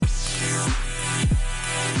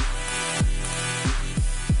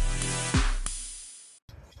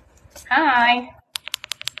Hi.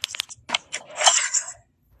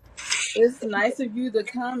 It's nice of you to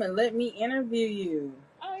come and let me interview you.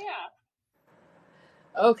 Oh, yeah.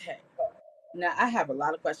 Okay. Now I have a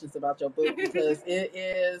lot of questions about your book because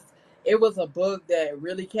it was a book that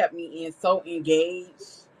really kept me so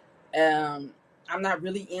engaged. Um I'm not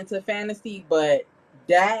really into fantasy, but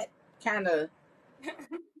that kind of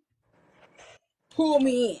pulled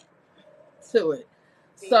me in to it.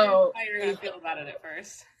 See, here's So how you're going to feel about it at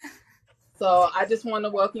first. so I just want to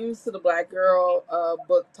welcome you to the Black Girl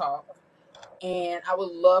Book Talk, and I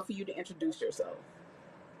would love for you to introduce yourself.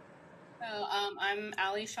 So, I'm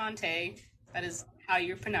Allie Shante. That is how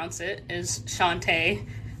you pronounce it, is Shante.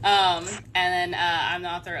 And then I'm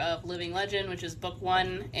the author of Living Legend, which is book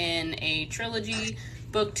one in a trilogy.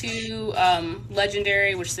 Book two,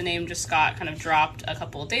 Legendary, which the name just got kind of dropped a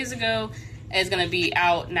couple of days ago, is going to be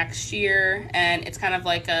out next year. And it's kind of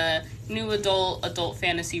like a new adult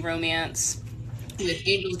fantasy romance with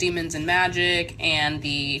angels, demons, and magic. And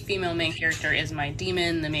the female main character is my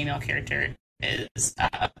demon. The male character is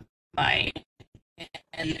my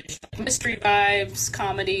and there's mystery vibes,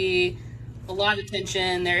 comedy, a lot of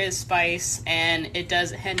tension. There is spice, and it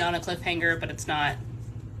does end on a cliffhanger, but it's not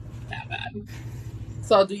that bad.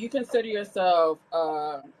 So do you consider yourself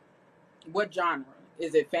what genre?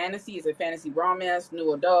 Is it fantasy? Is it fantasy romance,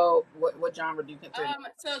 new adult? What genre do you consider?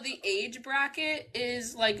 So the age bracket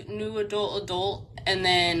is like new adult, and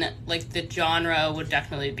then like the genre would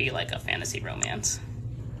definitely be like a fantasy romance.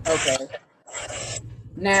 Okay.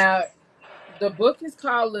 Now, the book is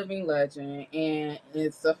called Living Legend, and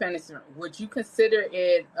it's a fantasy. Would you consider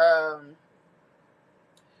it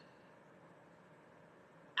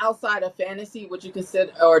outside of fantasy? Would you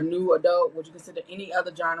consider or new adult? Would you consider any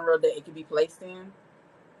other genre that it could be placed in?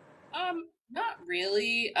 Not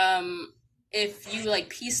really. If you like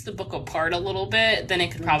piece the book apart a little bit, then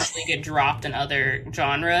it could Mhm. probably get dropped in other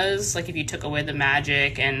genres. Like if you took away the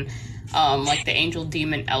magic and like the angel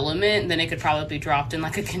demon element, then it could probably be dropped in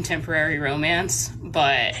like a contemporary romance.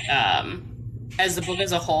 But as the book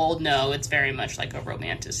as a whole, no, it's very much like a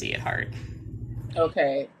romantasy at heart.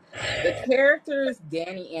 Okay. The characters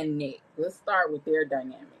Danny and Nick. Let's start with their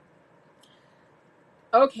dynamic.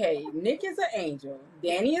 Okay, Nick is an angel.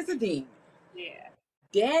 Danny is a demon. Yeah.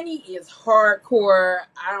 Danny is hardcore.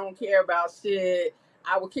 I don't care about shit.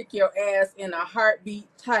 I will kick your ass in a heartbeat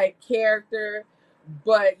type character.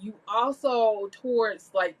 But you also, towards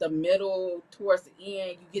like the middle, towards the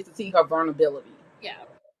end, you get to see her vulnerability. Yeah.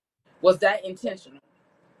 Was that intentional?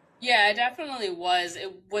 Yeah, it definitely was.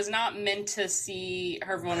 It was not meant to see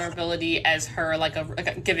her vulnerability as her like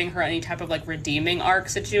giving her any type of like redeeming arc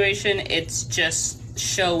situation. It's just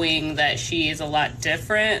showing that she is a lot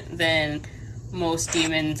different than most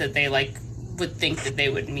demons that they like would think that they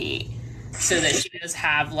would meet. So that she does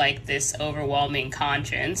have like this overwhelming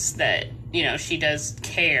conscience that, she does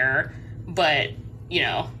care, but,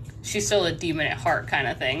 she's still a demon at heart kind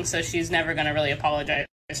of thing. So she's never going to really apologize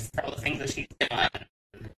for all the things that she's done,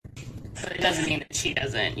 but it doesn't mean that she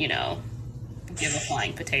doesn't, give a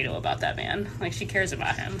flying potato about that man. Like she cares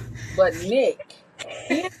about him. But Nick,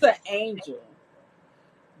 he's the angel.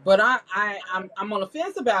 But I'm on the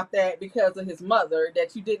fence about that because of his mother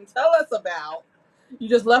that you didn't tell us about. You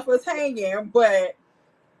just left us hanging. But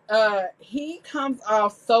he comes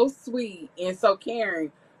off so sweet and so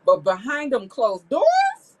caring, but behind them closed doors,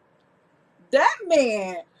 that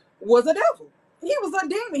man was a devil. He was a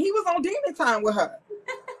demon. He was on demon time with her.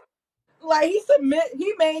 Like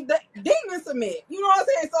he made the demon submit. You know what I'm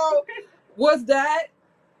saying? So was that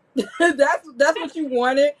that's what you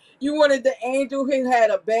wanted? You wanted the angel who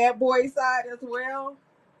had a bad boy side as well?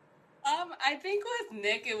 I think with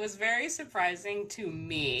Nick, it was very surprising to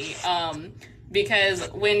me. Because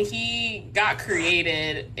when he got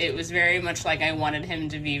created, it was very much like I wanted him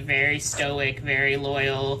to be very stoic, very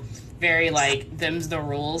loyal, very like them's the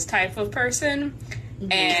rules type of person.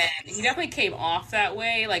 Mm-hmm. And he definitely came off that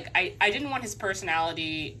way. Like I didn't want his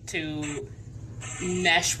personality to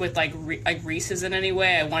mesh with like Reese's in any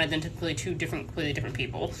way. I wanted them to play two completely different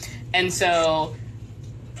people. And so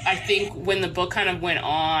I think when the book kind of went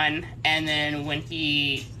on, and then when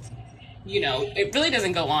he, it really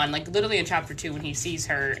doesn't go on. Like literally in chapter 2, when he sees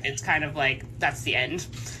her, it's kind of like that's the end.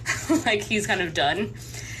 Like he's kind of done.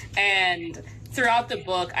 And throughout the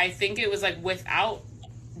book, I think it was like without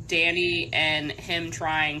Danny and him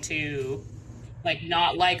trying to like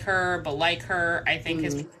not like her but like her, I think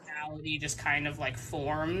his personality just kind of like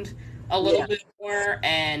formed a little bit more,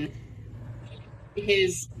 and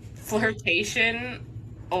his flirtation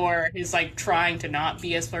or his like trying to not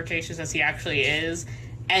be as flirtatious as he actually is,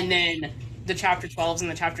 and then the chapter 12s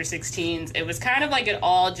and the chapter 16s, it was kind of like it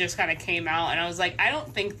all just kind of came out, and I was like, I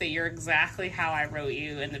don't think that you're exactly how I wrote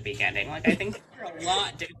you in the beginning. Like, I think you're a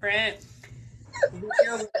lot different. When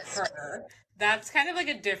you're with her, that's kind of like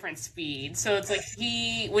a different speed. So it's like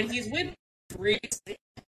when he's with Reese,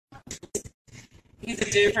 he's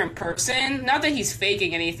a different person. Not that he's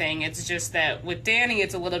faking anything. It's just that with Danny,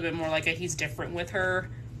 it's a little bit more like a he's different with her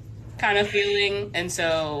kind of feeling, and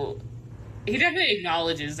so he definitely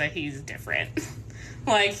acknowledges that he's different.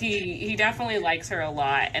 Like he definitely likes her a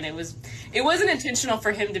lot, and it wasn't intentional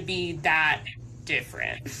for him to be that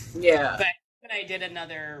different. Yeah. But when I did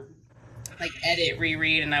another like edit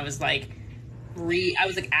reread, and I was like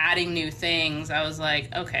adding new things. I was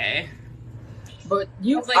like, okay. But I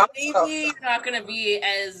you was like, maybe you're not gonna be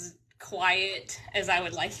as quiet as I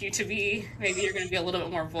would like you to be. Maybe you're gonna be a little bit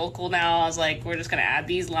more vocal now. I was like, we're just gonna add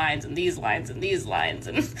these lines and these lines and these lines,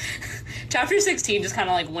 and chapter 16 just kind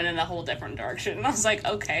of like went in a whole different direction. And I was like,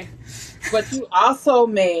 okay. But you also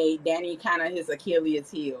made Danny kind of his Achilles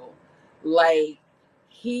heel. Like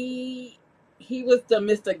he was the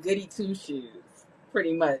Mr. Goody Two Shoes,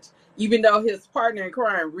 pretty much. Even though his partner in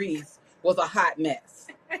crime, Reese, was a hot mess.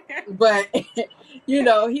 But he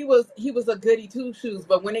was a goody two shoes.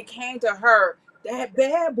 But when it came to her, that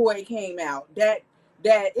bad boy came out. That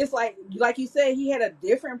it's like you said, he had a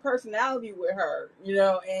different personality with her,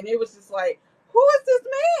 and it was just like, who is this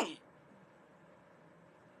man?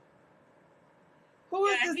 Who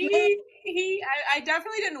is this man? I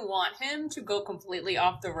definitely didn't want him to go completely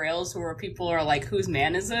off the rails where people are like, whose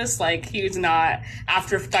man is this? Like, he was not,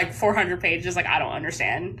 after like 400 pages, like, I don't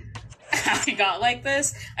understand how he got like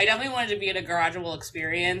this. I definitely wanted to be in a gradual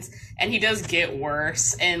experience, and he does get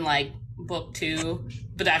worse in like book 2,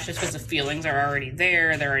 but that's just because the feelings are already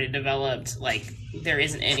there, they're already developed. Like, there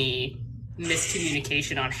isn't any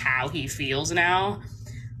miscommunication on how he feels now.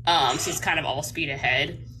 So it's kind of all speed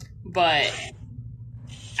ahead. But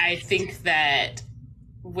I think that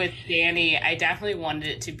with Danny, I definitely wanted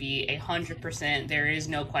it to be 100%. There is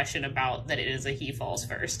no question about that. It is a he falls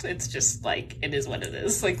first. It's just like, it is what it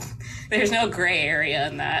is. Like, there's no gray area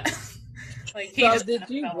in that. Like, so did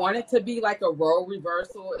you want it to be like a role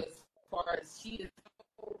reversal as far as she is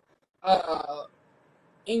so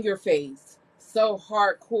in your face, so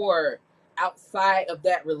hardcore outside of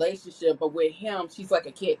that relationship, but with him, she's like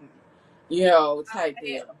a kitten, type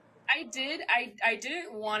deal. I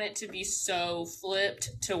didn't want it to be so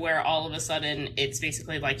flipped to where all of a sudden it's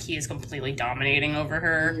basically like he is completely dominating over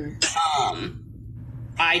her.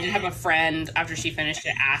 I did have a friend, after she finished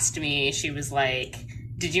it, asked me, she was like,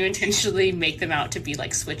 did you intentionally make them out to be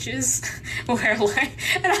like switches? Where like,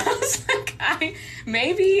 and I was like, I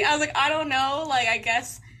was like, I don't know. Like, I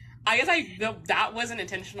guess that wasn't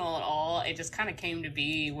intentional at all. It just kind of came to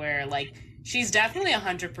be where like, she's definitely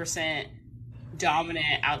 100%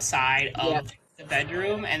 dominant outside of the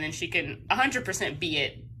bedroom, and then she can 100% be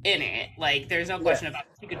it in it. Like, there's no question about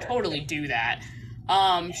it. She could totally do that.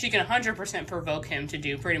 She can 100% provoke him to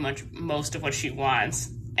do pretty much most of what she wants,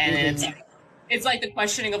 and then it's like the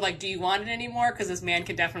questioning of like, do you want it anymore? Because this man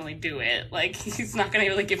can definitely do it. Like, he's not gonna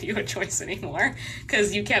really give you a choice anymore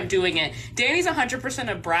because you kept doing it. Danny's 100%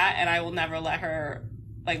 a brat, and I will never let her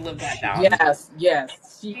like live that down.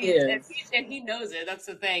 Yes, she is. And he knows it. That's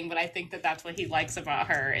the thing. But I think that that's what he likes about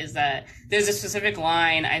her, is that there's a specific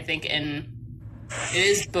line, I think, it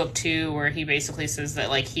is book 2, where he basically says that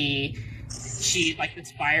like she's like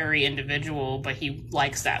this fiery individual, but he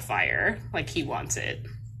likes that fire. Like, he wants it.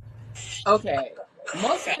 Okay.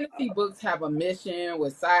 Most fantasy books have a mission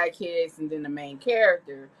with sidekicks and then the main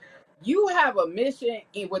character. You have a mission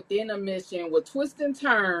within a mission with twists and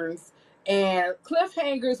turns and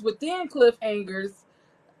cliffhangers within cliffhangers.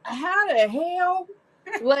 How the hell?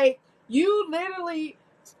 Like, you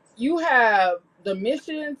have the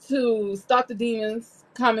mission to stop the demons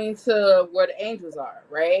coming to where the angels are,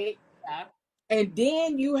 right? Yeah. And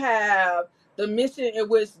then you have the mission in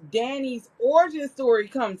which Danny's origin story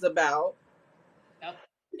comes about. Yep.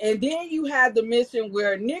 And then you have the mission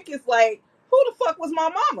where Nick is like, who the fuck was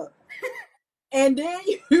my mama? And then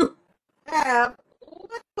you have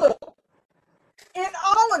and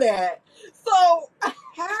all of that. So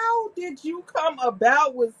how did you come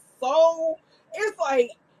about with it's like,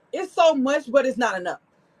 it's so much, but it's not enough.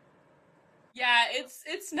 Yeah,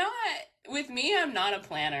 it's not, with me, I'm not a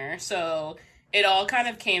planner, so it all kind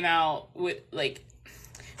of came out with like,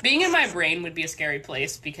 being in my brain would be a scary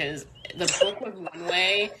place, because the book was one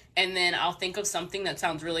way, and then I'll think of something that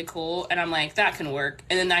sounds really cool, and I'm like, that can work,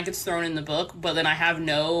 and then that gets thrown in the book, but then I have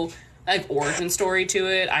no like origin story to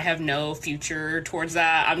it. I have no future towards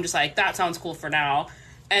that. I'm just like, that sounds cool for now,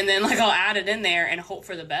 and then like I'll add it in there and hope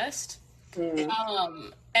for the best. Mm.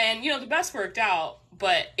 And the best worked out,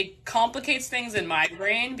 but it complicates things in my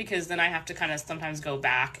brain because then I have to kind of sometimes go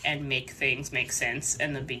back and make things make sense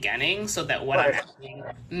in the beginning so that what I'm Right. asking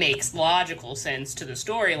makes logical sense to the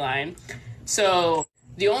storyline. So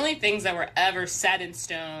the only things that were ever set in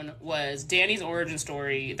stone was Danny's origin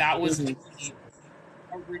story. That was Hmm. the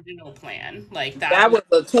original plan. Like that That was was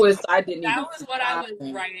a twist I didn't that even was see what I was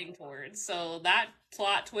coming. writing towards. So that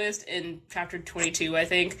plot twist in chapter 22, I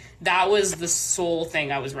think, that was the sole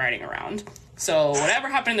thing I was writing around. So whatever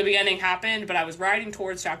happened in the beginning happened, but I was writing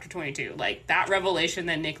towards chapter 22. Like that revelation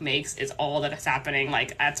that Nick makes is all that is happening.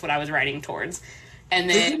 Like that's what I was writing towards. And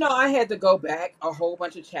Did then you know I had to go back a whole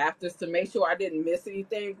bunch of chapters to make sure I didn't miss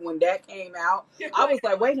anything when that came out? I was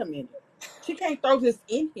like, wait a minute. She can't throw this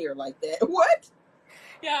in here like that. What?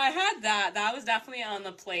 yeah, I had that. That was definitely on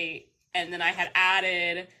the plate. And then I had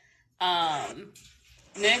added um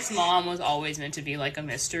Nick's mom was always meant to be like a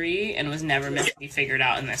mystery and was never meant to be figured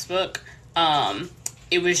out in this book. Um,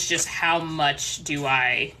 it was just how much do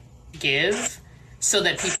I give so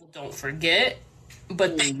that people don't forget,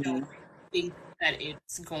 but they don't Hmm. think that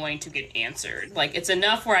it's going to get answered. Like it's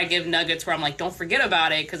enough where I give nuggets where I'm like, don't forget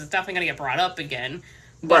about it because it's definitely going to get brought up again,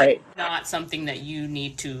 but it's Right. not something that you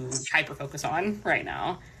need to hyper focus on right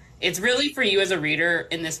now. It's really for you as a reader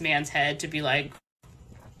in this man's head to be like,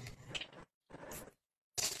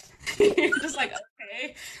 you're just like,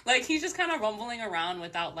 okay. Like, he's just kind of rumbling around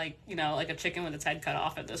without, like, like a chicken with its head cut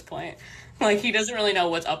off at this point. Like, he doesn't really know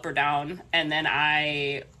what's up or down. And then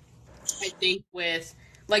I think with,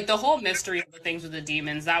 like, the whole mystery of the things with the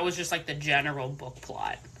demons, that was just, like, the general book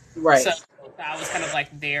plot. So Right. that was kind of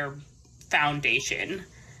like their foundation.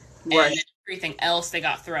 And Right. then everything else they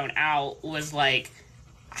got thrown out was, like,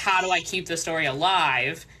 how do I keep the story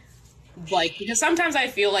alive? Like because sometimes I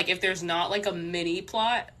feel like if there's not like a mini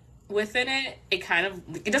plot within it,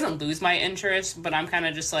 it doesn't lose my interest, but I'm kind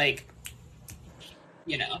of just like,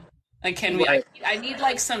 you know, like can we Right. I need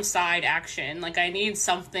like some side action. Like I need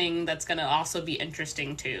something that's going to also be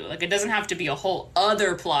interesting too. Like it doesn't have to be a whole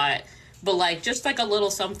other plot, but like just like a little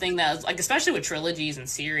something that's like especially with trilogies and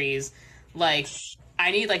series, like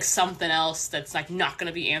I need like something else that's like not going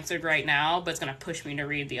to be answered right now, but it's going to push me to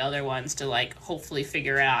read the other ones to like hopefully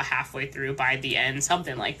figure it out halfway through by the end,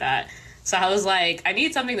 something like that. So I was like, I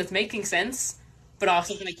need something that's making sense, but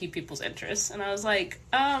also going to keep people's interest. And I was like,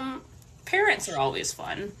 parents are always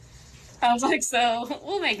fun. I was like, so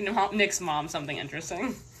we'll make Nick's mom something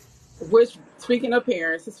interesting. Which, speaking of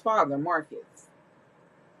parents, his father,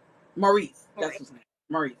 Maurice, that's Right. his name,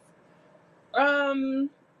 Maurice. Um,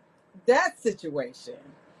 that situation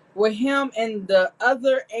with him and the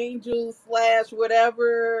other angel slash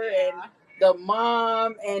whatever, and Yeah. the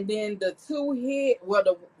mom, and then the two head, well,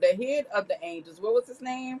 the head of the angels. What was his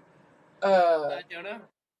name? Uh, Jonah.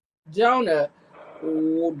 Jonah.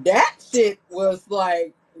 That shit was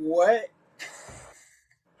like, what?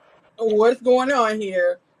 What's going on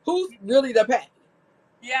here? Who's really the pappy?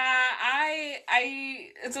 Yeah,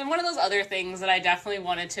 it's one of those other things that I definitely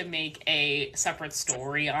wanted to make a separate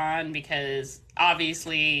story on because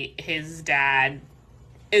obviously his dad's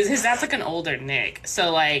like an older Nick,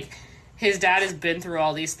 so like his dad has been through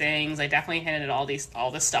all these things. I definitely hinted at all this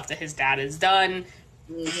stuff that his dad has done.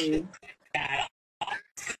 Mm-hmm. Dad,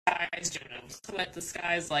 skies, Jonah with the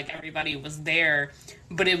skies, like everybody was there,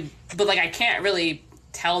 but like I can't really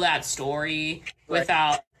tell that story Right.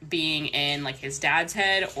 without being in like his dad's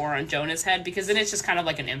head or on Jonah's head because then it's just kind of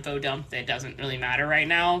like an info dump that doesn't really matter right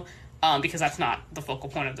now, because that's not the focal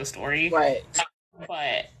point of the story. Right.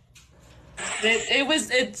 But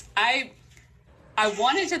it's I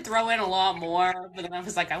wanted to throw in a lot more, but then I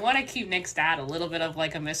was like, I want to keep Nick's dad a little bit of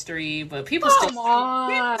like a mystery, but Come people still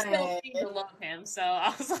on. seem to love him. So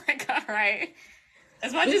I was like, all right.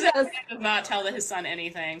 As much as Because it does not tell his son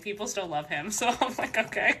anything, people still love him. So I'm like,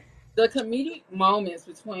 okay. the comedic moments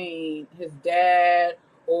between his dad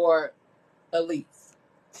or Elise,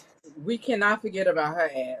 we cannot forget about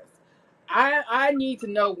her ass. I need to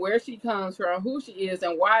know where she comes from, who she is,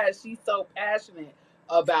 and why is she so passionate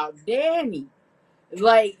about Danny,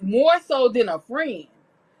 like more so than a friend.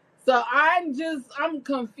 So I'm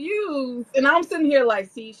confused, and I'm sitting here like,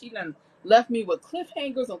 see, she done left me with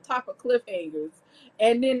cliffhangers on top of cliffhangers,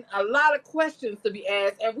 and then a lot of questions to be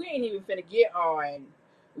asked, and we ain't even finna get on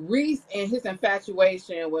Reese and his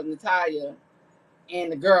infatuation with Natalia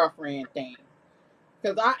and the girlfriend thing.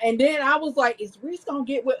 And then I was like, is Reese gonna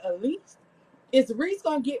get with Elise? Is Reese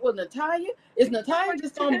gonna get with Natalia? Is Natalia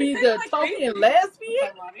just gonna be the Like, token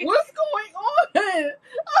lesbian? What's going on?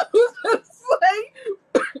 I was just like,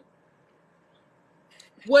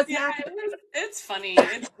 what's yeah, happening? it's funny.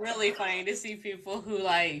 It's really funny to see people who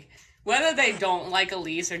like whether they don't like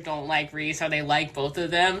Elise or don't like Reese or they like both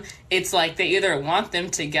of them, it's like they either want them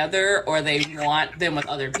together or they want them with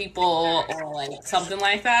other people or like something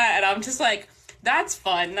like that. And I'm just like, that's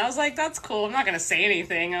fun. And I was like, that's cool. I'm not gonna say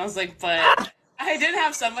anything. I was like, but I did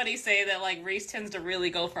have somebody say that like Reese tends to really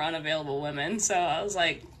go for unavailable women. So I was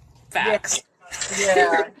like, Yeah, facts.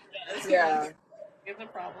 yeah, Yes, yeah. it's a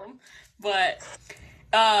problem. But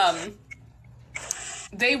um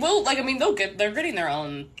they will like I mean they're getting their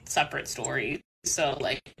own separate stories. So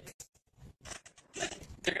like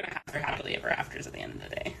they're gonna have their happily ever afters at the end of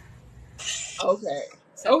the day. Okay,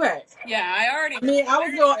 So okay. yeah, I already I mean, I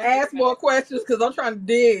was gonna ask more questions because I'm trying to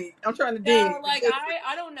dig. I'm trying to yeah, dig. like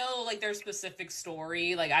I don't know like their specific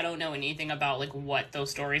story. Like I don't know anything about like what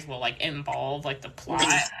those stories will like involve, like the plot.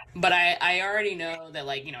 Mhm. But I already know that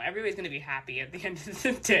like, you know, everybody's gonna be happy at the end of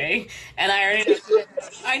the day. And I already know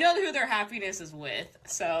I know who their happiness is with.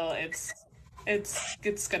 So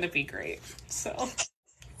it's gonna be great. So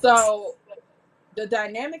So the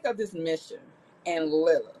dynamic of this mission and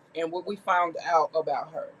Lilith and what we found out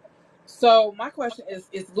about her. So my question is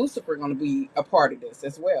Lucifer going to be a part of this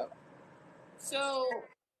as well? So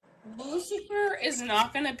Lucifer is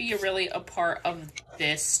not going to be really a part of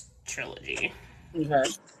this trilogy. Okay.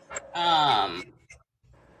 Um,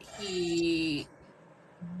 he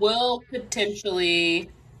will potentially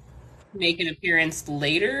make an appearance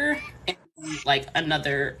later in like in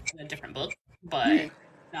a different book, but Hmm.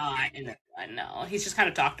 not in this one. No, he's just kind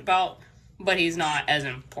of talked about, but he's not as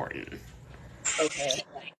important. Okay.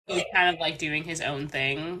 He's kind of like doing his own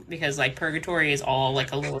thing because like Purgatory is all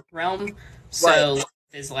like a Lilith realm, Right. so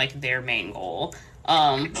is like their main goal.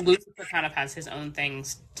 Lucifer kind of has his own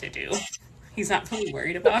things to do. He's not really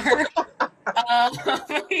worried about her. Um,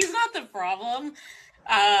 he's not the problem.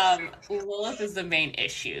 Lilith is the main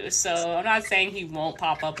issue. So I'm not saying he won't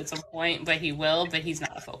pop up at some point, but he will. But he's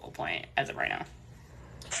not a focal point as of right now.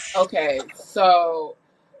 Okay. So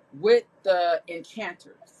with the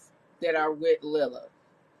enchanters that are with Lilith,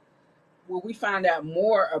 will we find out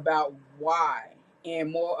more about why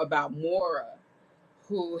and more about Mora,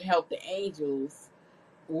 who helped the angels?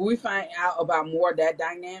 Will we find out about more of that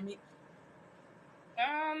dynamic?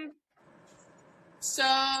 Um, so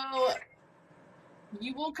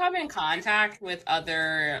you will come in contact with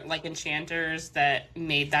other like enchanters that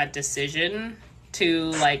made that decision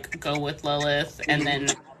to like go with Lilith and then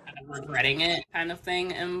Mhm. kind of regretting it kind of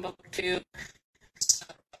thing in book two.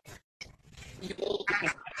 You will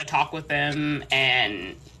kind of talk with them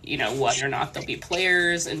and you know whether or not they'll be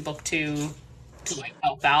players in book two to like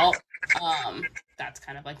help out. That's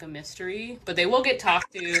kind of like a mystery, but they will get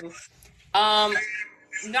talked to. Um,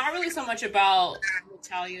 Not really so much about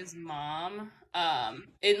Natalia's mom.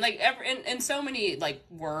 In like in so many like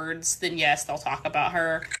words, then yes, they'll talk about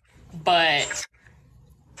her, but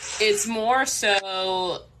it's more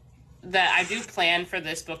so that I do plan for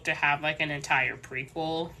this book to have like an entire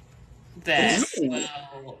prequel that Ooh.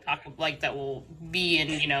 will talk like that will be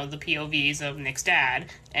in you know the POVs of Nick's dad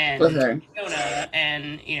and Okay. Fiona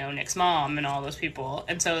and you know Nick's mom and all those people,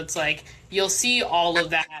 and so it's like you'll see all of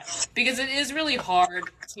that because it is really hard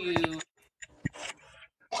to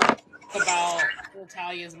about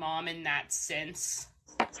Natalia's mom in that sense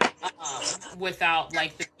without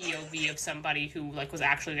like the POV of somebody who like was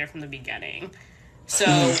actually there from the beginning. So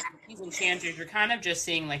Mhm. these enchanters, you're kind of just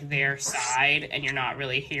seeing like their side, and you're not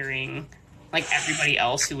really hearing like everybody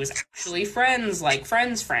else who was actually friends, like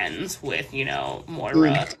friends with you know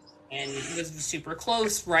Moira, Mhm. and was super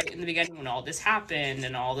close right in the beginning when all this happened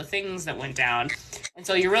and all the things that went down. And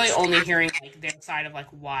so you're really only hearing like their side of like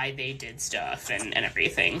why they did stuff and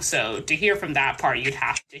everything. So to hear from that part, you'd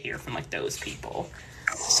have to hear from like those people.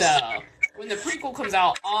 So when the prequel comes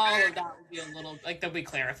out, all of that will be a little like they'll be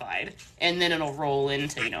clarified, and then it'll roll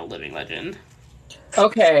into you know Living Legend.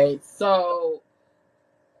 Okay, so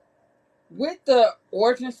with the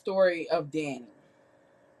origin story of Danny,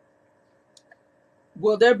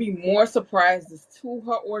 will there be more surprises to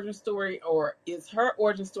her origin story, or is her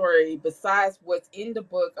origin story, besides what's in the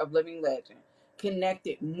book of Living Legend,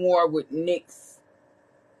 connected more with Nick's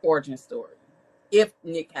origin story? If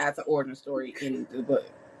Nick has an origin story in the book,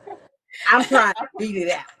 I'm trying to beat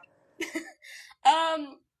it out.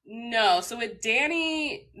 No. So with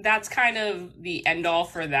Danny, that's kind of the end all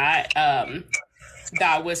for that.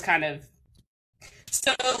 That was kind of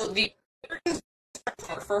so the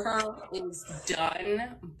part for her is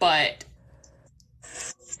done, but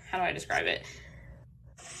how do I describe it?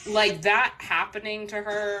 Like that happening to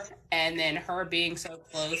her, and then her being so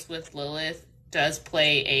close with Lilith does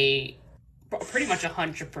play a pretty much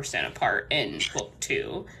 100% a part in book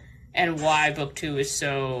two, and why book two is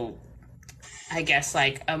so I guess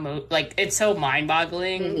like like it's so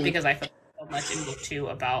mind-boggling Hmm. because I feel so much in book two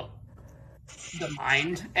about the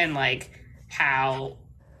mind and like how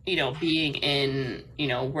being in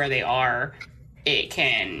where they are, it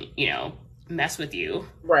can mess with you.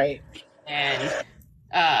 Right. And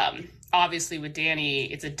obviously with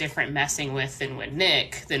Danny, it's a different messing with than with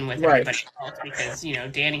Nick than with Right. everybody else because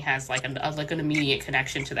Danny has like like an immediate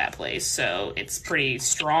connection to that place, so it's pretty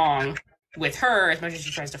strong with her. As much as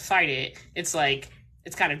she tries to fight it, it's like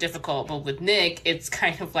it's kind of difficult. But with Nick, it's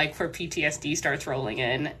kind of like where PTSD starts rolling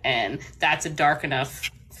in, and that's a dark enough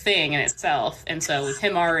thing in itself. And so with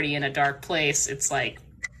him already in a dark place, it's like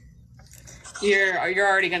you're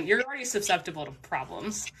already susceptible to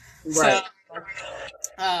problems. So Right.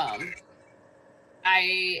 um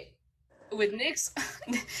I with Nick's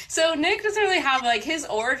so Nick doesn't really have like his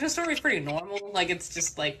origin story is pretty normal. Like it's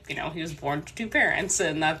just like, he was born to two parents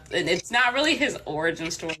and it's not really his origin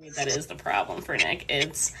story that is the problem for Nick.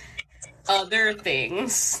 It's other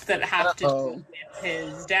things that have to do Uh-oh. with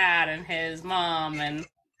his dad and his mom and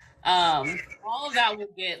all of that will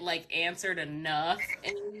get like answered enough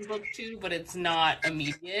in book two, but it's not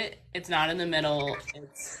immediate. It's not in the middle.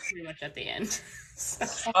 It's pretty much at the end. So,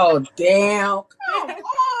 Oh, damn. Come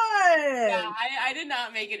yeah, on. I did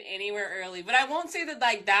not make it anywhere early, but I won't say that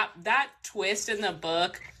like that twist in the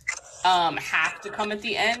book have to come at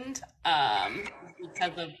the end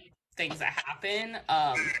because of things that happen.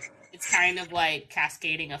 It's kind of like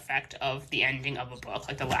cascading effect of the ending of a book,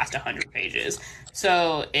 like the last 100 pages.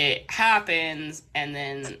 So it happens, and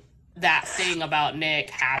then that thing about Nick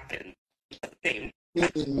happens.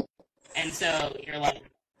 Mhm. And so you're like,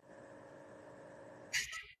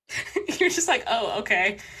 you're just like, oh,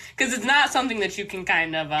 okay. Because it's not something that you can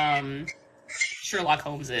kind of Sherlock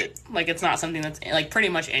Holmes it. Like, it's not something that's like pretty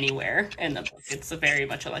much anywhere in the book. It's very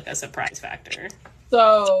much like a surprise factor.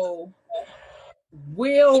 So,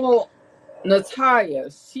 will Natalia,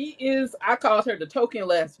 she is, I called her the token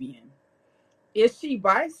lesbian. Is she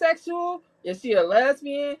bisexual? Is she a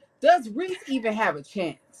lesbian? Does Reese even have a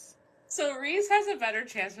chance? So Reese has a better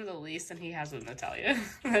chance with Elise than he has with Natalia.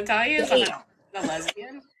 Natalia is Damn. a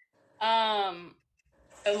lesbian. Um,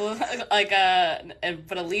 like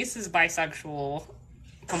but Elise is bisexual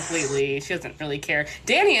completely. She doesn't really care.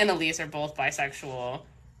 Danny and Elise are both bisexual.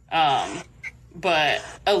 Um, but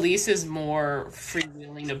Elise is more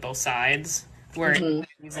freewheeling to both sides, where Hmm.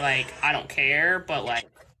 he's like, I don't care, but like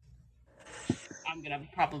I'm gonna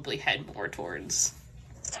probably head more towards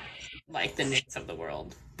like the Nicks of the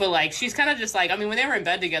world. But like she's kind of just like, I mean, when they were in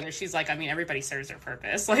bed together, she's like, I mean, everybody serves their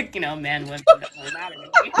purpose. Like, men, women, don't really matter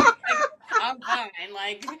to me. Like, I'm fine.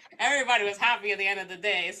 Like everybody was happy at the end of the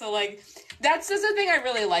day. So like that's just the thing I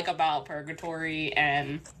really like about Purgatory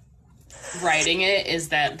and writing it is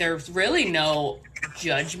that there's really no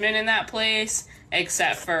judgment in that place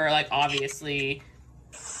except for like obviously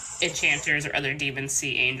enchanters or other demons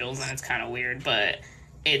see angels and it's kind of weird, but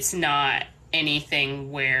it's not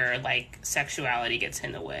anything where like sexuality gets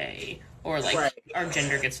in the way or like Right. our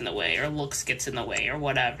gender gets in the way or looks gets in the way or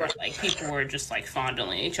whatever. Right. Like people were just like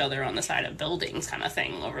fondling each other on the side of buildings kind of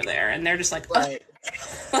thing over there and they're just like, oh. Right.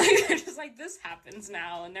 Like they're just like this happens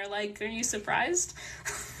now and they're like, are you surprised?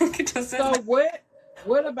 Like, it doesn't. So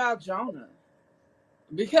what about Jonah?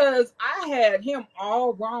 Because I had him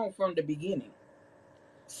all wrong from the beginning.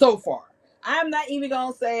 So far. I'm not even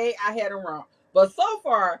gonna say I had him wrong. But so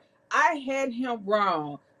far, I had him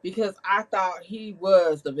wrong because I thought he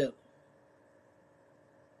was the villain.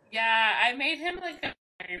 Yeah, I made him like a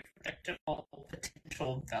very predictable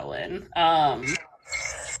potential villain.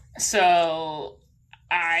 So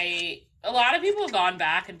a lot of people have gone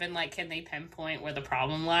back and been like, can they pinpoint where the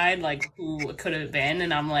problem lied? Like, who it could have been?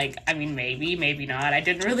 And I'm like, I mean, maybe, maybe not. I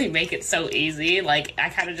didn't really make it so easy. Like, I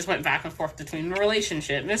kind of just went back and forth between the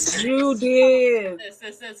relationship, mystery, You did.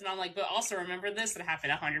 this. And I'm like, but also remember this that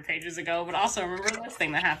happened 100 pages ago, but also remember this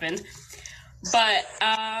thing that happened. But,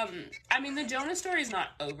 I mean, the Jonah story is not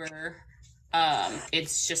over.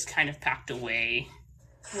 It's just kind of packed away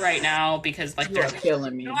right now because like You are they're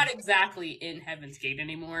killing me. not exactly in Heaven's Gate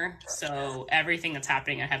anymore. So everything that's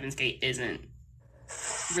happening at Heaven's Gate isn't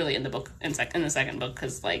really in the book in the second book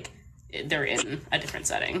because like they're in a different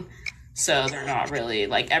setting. So they're not really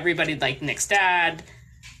like everybody like Nick's dad,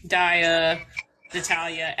 Daya,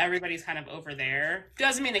 Natalia, everybody's kind of over there.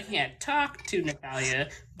 Doesn't mean they can't talk to Natalia,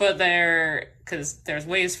 but because there's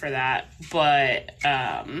ways for that. But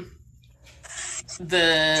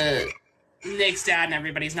the Nick's dad and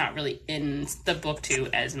everybody's not really in the book two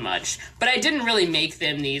as much. But I didn't really make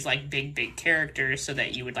them these like big characters so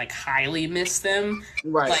that you would like highly miss them.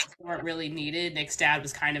 Right. Like they weren't really needed. Nick's dad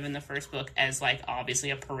was kind of in the first book as like obviously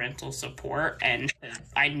a parental support, and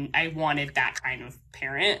I wanted that kind of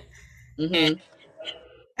parent. And Mm-hmm.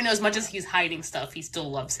 you know, as much as he's hiding stuff, he still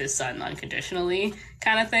loves his son unconditionally,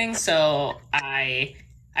 kind of thing. So I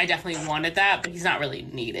definitely wanted that, but he's not really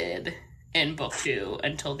needed in book two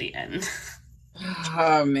until the end.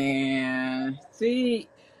 Oh man. See,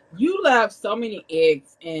 you left so many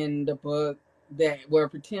eggs in the book that were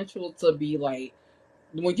potential to be like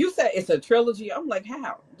when you said it's a trilogy, I'm like,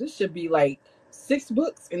 how? This should be like 6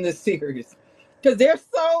 books in this series. Because they're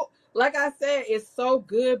so like I said, it's so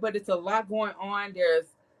good, but it's a lot going on.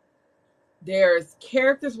 There's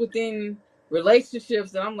characters within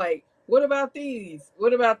relationships, and I'm like, what about these?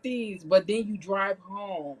 What about these? But then you drive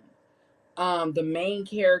home the main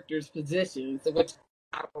character's positions, which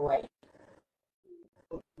I like.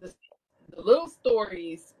 The, the little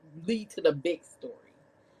stories lead to the big story.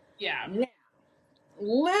 Yeah. Now,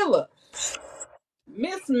 Lilith,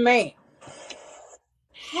 Miss Ma'am,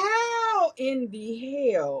 how in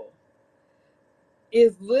the hell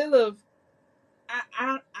is Lilith?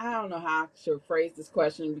 I don't know how I should phrase this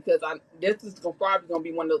question because this is probably gonna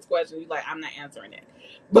be one of those questions. You're like, I'm not answering it,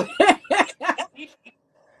 but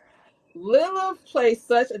Lilith plays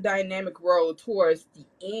such a dynamic role towards the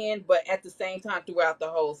end, but at the same time throughout the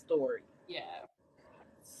whole story. Yeah.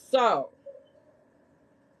 So,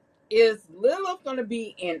 is Lilith going to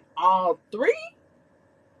be in all 3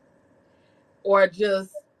 or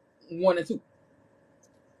just 1 or 2?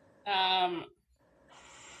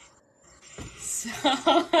 So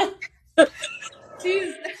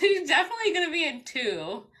she's definitely gonna be in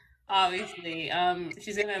two, obviously.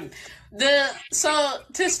 She's gonna the so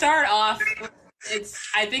to start off, it's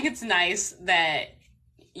I think it's nice that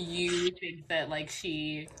you think that like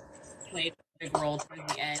she played a big role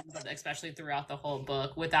towards the end, but especially throughout the whole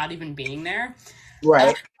book without even being there.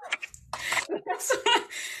 Uh, Right, that's,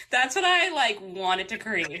 that's what I like wanted to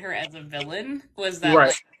create her as a villain was that right.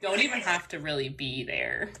 like you don't even have to really be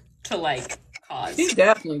there to like She cause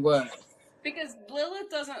definitely was. because Lilith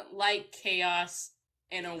doesn't like chaos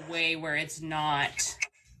in a way where it's not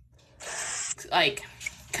like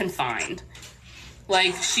confined.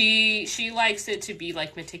 Like she likes it to be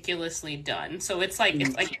like meticulously done. So it's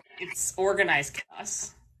organized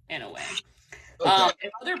chaos in a way. Okay.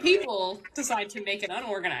 If other people decide to make it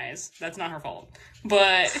unorganized, that's not her fault.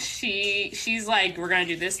 But she's like, we're gonna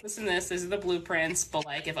do this, this, and this. These are the blueprints. But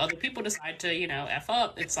like, if other people decide to, you know, f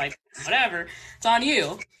up, it's like whatever. It's on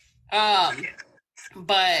you. Um,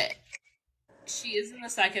 but she is in the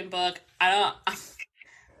second book. I don't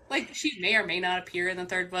like. She may or may not appear in the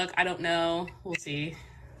third book. I don't know. We'll see.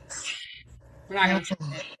 We're not gonna say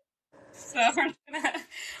it. So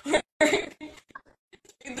we're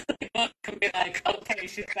the book and be like, okay,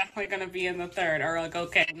 she's definitely gonna be in the third, or like,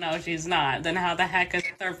 okay, no, she's not. Then how the heck is the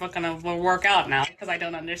third book gonna work out now? Because I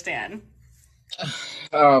don't understand.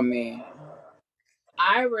 Oh man.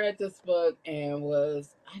 I read this book and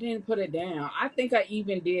I didn't put it down. I think I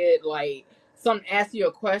even did like some ask you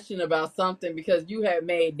a question about something because you had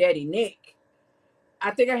made Daddy Nick.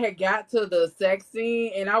 I think I had got to the sex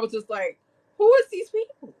scene and I was just like, who is these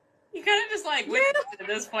people? You kind of just like wait at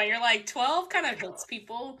this point. You're like 12 kind of hits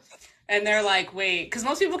people, and they're like, wait, because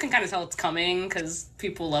most people can kind of tell it's coming because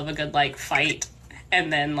people love a good like fight,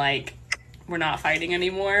 and then like we're not fighting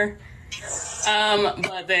anymore.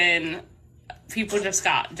 But then people just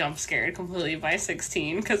got jump scared completely by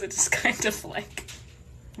 16 because it just kind of like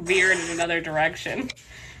veered in another direction.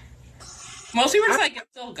 Most people are just like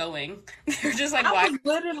it's still going. They're just like, I why? was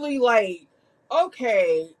literally like,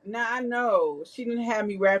 okay, now I know she didn't have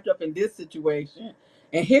me wrapped up in this situation,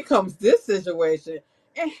 and here comes this situation.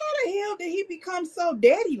 And how the hell did he become so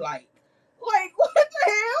daddy like? Like, what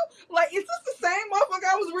the hell? Like, is this the same motherfucker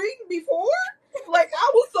I was reading before? Like,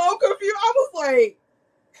 I was so confused. I was like,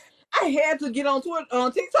 I had to get on Twitter,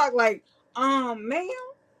 on TikTok, like, ma'am,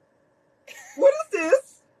 what is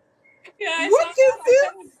this? Yeah, I What saw is this?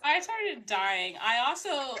 that. I started dying. I also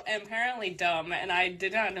am apparently dumb, and I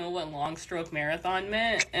did not know what long stroke marathon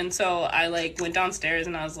meant. And so I like went downstairs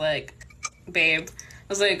and I was like, "Babe," I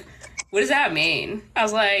was like, "What does that mean?" I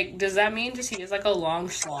was like, "Does that mean just he is like a long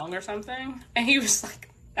schlong or something?" And he was like,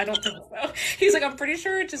 "I don't think so." He's like, "I'm pretty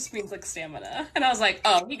sure it just means like stamina." And I was like,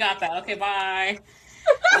 "Oh, he got that. Okay, bye."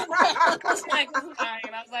 I was like,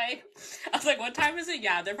 and I was like, what time is it?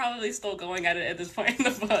 Yeah, they're probably still going at it at this point in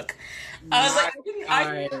the book. I was like,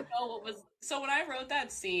 I didn't know what was. So when I wrote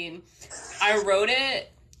that scene, I wrote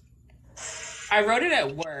it. I wrote it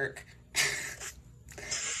at work,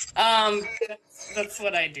 That's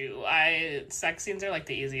what I do. I sex scenes are like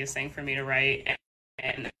the easiest thing for me to write,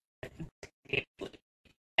 and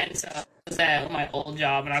and so I was at my old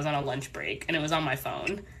job and I was on a lunch break and it was on my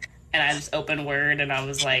phone, and I just opened Word and I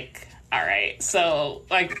was like, all right, so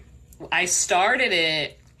like I started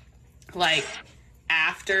it like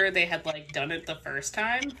after they had like done it the first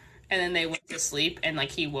time, and then they went to sleep and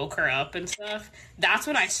like he woke her up and stuff. That's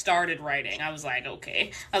when I started writing. I was like,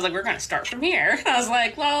 okay. I was like, we're gonna start from here. I was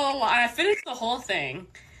like, well, I finished the whole thing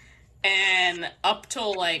and up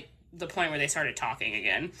till like the point where they started talking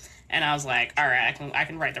again, and I was like, all right, I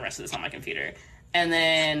can write the rest of this on my computer. And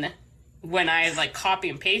then when I like copy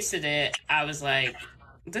and pasted it, I was like,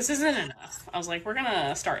 this isn't enough. I was like, we're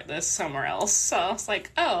gonna start this somewhere else. So I was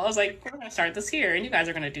like, oh, I was like, we're gonna start this here, and you guys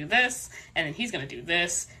are gonna do this, and then he's gonna do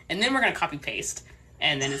this, and then we're gonna copy paste,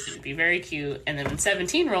 and then it's gonna be very cute. And then when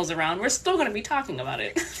 17 rolls around, we're still gonna be talking about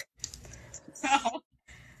it. So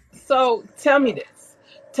So tell me this.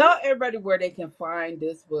 Tell everybody where they can find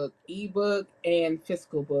this book, ebook and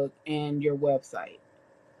physical book, and your website.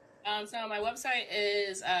 So my website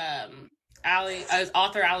is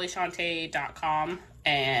author AllieShante.com,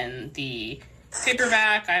 and the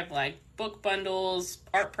paperback I have like book bundles,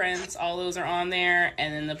 art prints, all those are on there,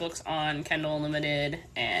 and then the book's on Kindle Unlimited,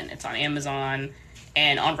 and it's on Amazon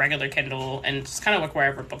and on regular Kindle, and it's kind of like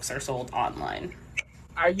wherever books are sold online.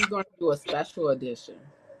 Are you going to do a special edition?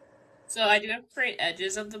 So I do have great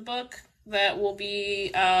edges of the book that will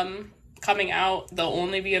be coming out. They'll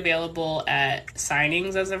only be available at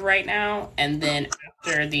signings as of right now, and then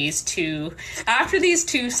after these two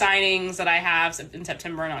signings that I have in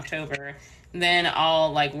September and October, then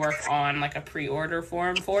I'll like work on like a pre-order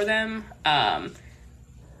form for them.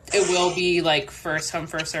 It will be like first come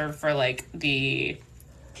first serve for like the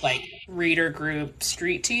like reader group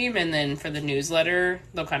street team, and then for the newsletter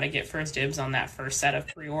they'll kind of get first dibs on that first set of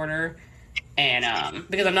pre-order. And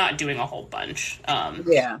because I'm not doing a whole bunch,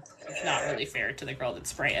 Yeah. it's not really fair to the girl that's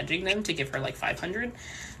spray edging them to give her like 500.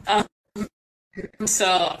 um, so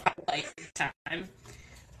I'll probably like time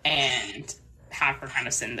and have her kind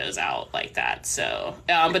of send those out like that. So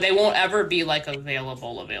but they won't ever be like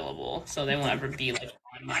available, so they won't ever be like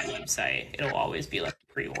on my website. It'll always be like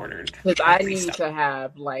pre-ordered Because or I need pre-stuff. to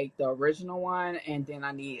have like the original one, and then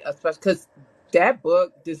I need a special, because that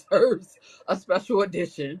book deserves a special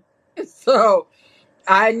edition. So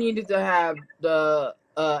I needed to have the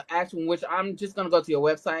actual one, which I'm just gonna go to your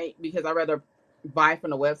website because I rather buy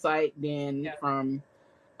from the website than Yeah. from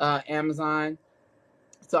Amazon.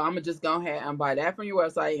 So I'm gonna just go ahead and buy that from your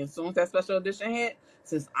website. And as soon as that special edition hit,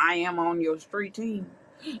 since I am on your street team,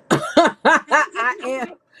 I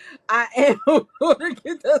am going to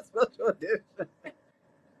get that special edition.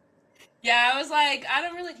 Yeah, I was like, I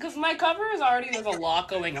don't really, because my cover is already, there's a lot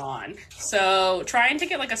going on. So trying to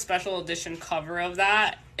get like a special edition cover of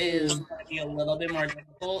that is Mm, going to be a little bit more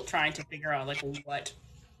difficult, trying to figure out like what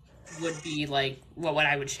would be like, what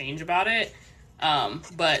I would change about it.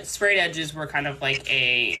 But sprayed edges were kind of like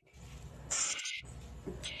a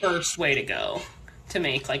first way to go to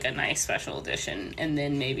make like a nice special edition. And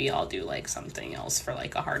then maybe I'll do like something else for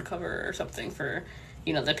like a hardcover or something for,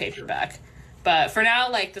 the paperback. But for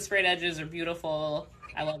now, like the sprayed edges are beautiful.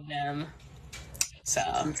 I love them. So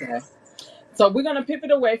okay. So we're gonna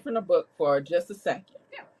pivot away from the book for just a second.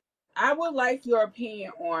 yeah. I would like your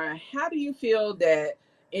opinion on how do you feel that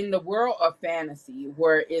in the world of fantasy,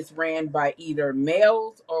 where it's ran by either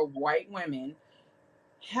males or white women,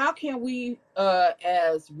 how can we,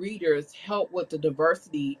 as readers, help with the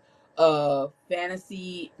diversity of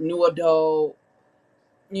fantasy, new adult?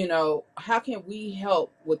 How can we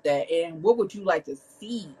help with that? And what would you like to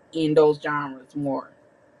see in those genres more?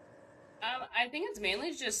 I think it's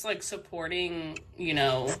mainly just like supporting,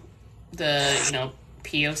 the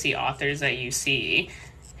POC authors that you see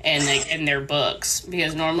and like in their books,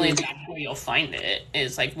 because normally Mm, that's where you'll find it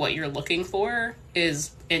is like what you're looking for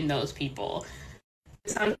is in those people.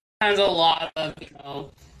 Sometimes a lot of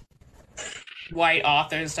white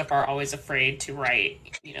authors and stuff are always afraid to write,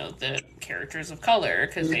 the characters of color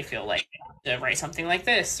because mm, they feel like they have to write something like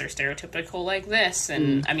this or stereotypical like this. mm,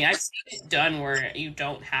 And I mean, I've seen it done where you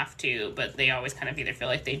don't have to, but they always kind of either feel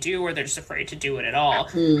like they do or they're just afraid to do it at all.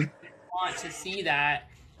 mm. Want to see that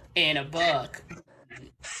in a book,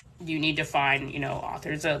 you need to find,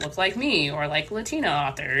 authors that look like me or like Latina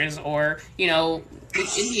authors or,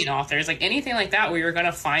 Indian authors, like anything like that where you're going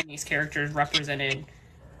to find these characters represented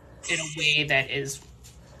in a way that is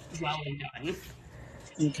well done.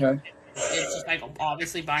 Okay. It's just like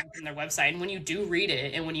obviously buying from their website. And when you do read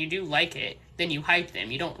it and when you do like it, then you hype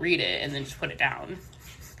them. You don't read it and then just put it down.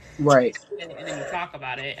 Right. And then you talk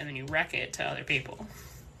about it and then you wreck it to other people.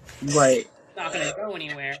 Right. It's not going to go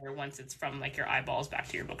anywhere once it's from like your eyeballs back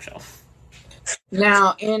to your bookshelf.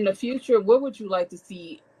 Now, in the future, what would you like to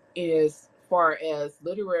see as far as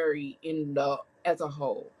literary in the as a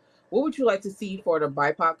whole? What would you like to see for the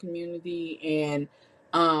BIPOC community, and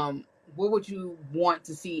what would you want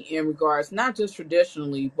to see in regards not just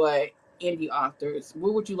traditionally but indie authors?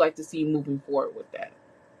 What would you like to see moving forward with that?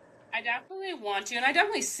 I definitely want to, and I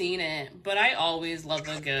definitely seen it, but I always love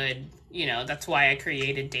a good, that's why I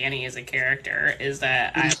created Danny as a character, is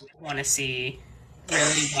that I want to see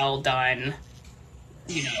really well done,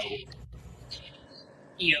 you know,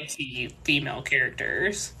 EOT female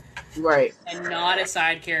characters. Right, And not as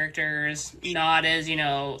side characters, not as,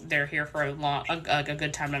 they're here for a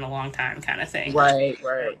good time and a long time kind of thing. Like, right, they're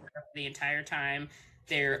right, here the entire time.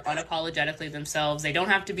 They're unapologetically themselves. They don't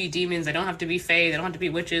have to be demons. They don't have to be fae. They don't have to be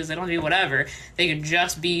witches. They don't have to be whatever. They could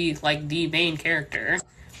just be like the main character.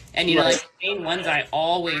 And like right. the main ones I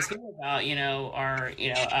always hear about, are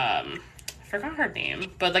I forgot her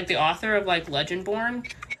name, but like the author of like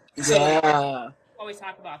Legendborn. So Yeah, always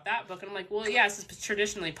talk about that book, and I'm like, well, yes, it's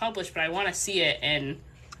traditionally published, but I want to see it in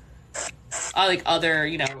like other,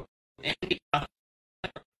 indie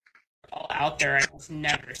all out there. I just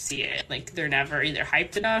never see it. Like they're never either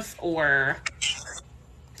hyped enough, or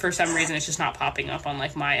for some reason it's just not popping up on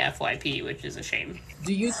like my FYP, which is a shame.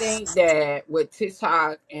 do you think that with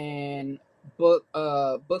TikTok and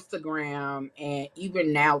Bookstagram and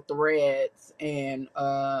even now Threads and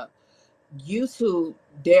YouTube,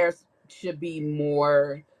 there should be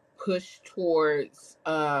more push towards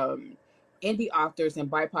indie authors and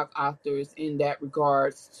BIPOC authors in that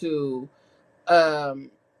regards to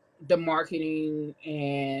um, the marketing,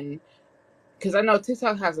 and because I know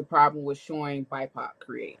TikTok has a problem with showing BIPOC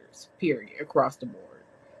creators, period, across the board.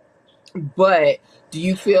 But do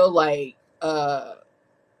you feel like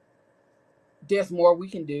there's more we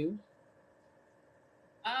can do?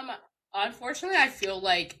 Um, Unfortunately, I feel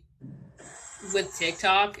like with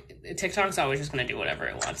TikTok's always just gonna do whatever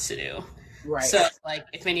it wants to do. Right. So, like,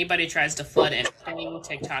 if anybody tries to flood anything,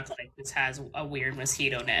 TikTok like this has a weird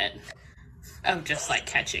mosquito net of just like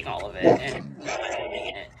catching all of it and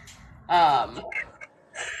doing it. Um,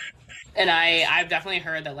 and I've definitely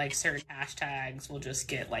heard that like certain hashtags will just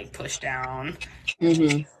get like pushed down,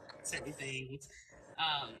 Mm-hmm. certain things.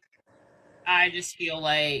 Um, I just feel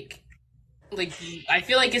like I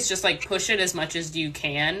feel like it's just like push it as much as you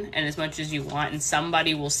can and as much as you want, and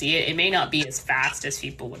somebody will see it. It may not be as fast as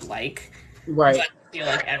people would like, Right. but I feel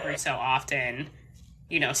like every so often,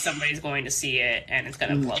 somebody's going to see it and it's going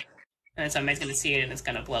to blow, and then somebody's going to see it and it's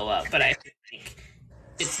going to blow up. But I feel like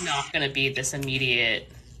it's not going to be this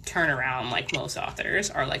immediate turnaround like most authors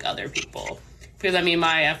or like other people. Because I mean,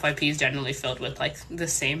 my FYP is generally filled with like the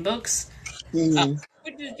same books, Mm-hmm.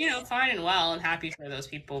 which is fine and well, and happy for those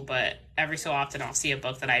people. But every so often, I'll see a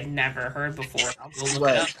book that I'd never heard before. I'll go look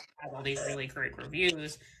it up. Have all these really great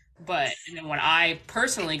reviews. And then when I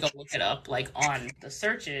personally go look it up, like on the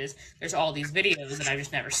searches, there's all these videos that I've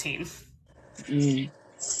just never seen. Mm.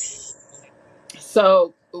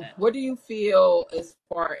 So, what do you feel as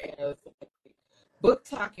far as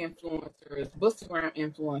Booktalk influencers, Bookstagram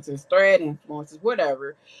influencers, Thread influencers,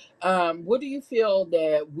 whatever? What do you feel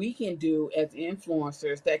that we can do as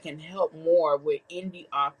influencers that can help more with indie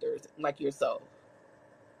authors like yourself?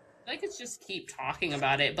 I like it's just keep talking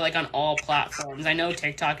about it, but like on all platforms. I know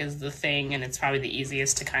TikTok is the thing, and it's probably the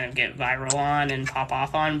easiest to kind of get viral on and pop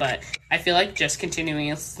off on. But I feel like just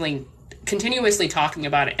continuously talking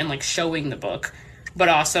about it and like showing the book, but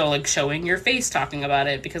also like showing your face talking about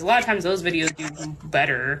it, because a lot of times those videos do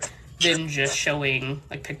better than just showing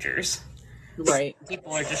like pictures. Right.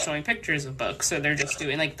 People are just showing pictures of books, so they're just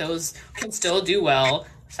doing like those can still do well.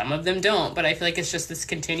 Some of them don't, but I feel like it's just this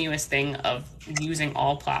continuous thing of using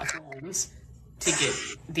all platforms to get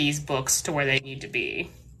these books to where they need to be.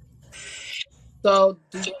 So,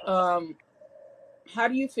 how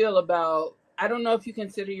do you feel about? I don't know if you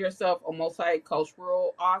consider yourself a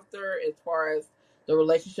multicultural author as far as the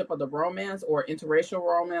relationship of the romance or interracial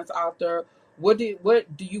romance author. What do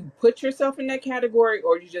you put yourself in that category,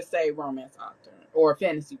 or you just say romance author or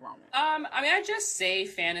fantasy romance? I mean, I just say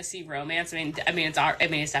fantasy romance.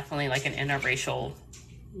 It's definitely like an interracial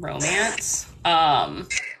romance.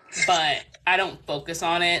 But I don't focus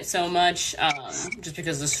on it so much, just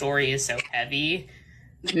because the story is so heavy.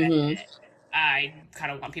 Mm-hmm. I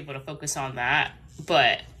kind of want people to focus on that.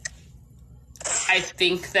 But I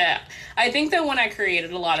think that when I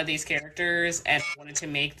created a lot of these characters and wanted to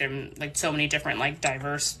make them like so many different like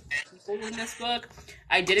diverse people in this book,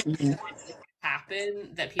 I didn't Mm-hmm. want it to happen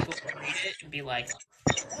that people would read it and be like,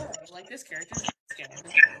 oh, like this character skin. This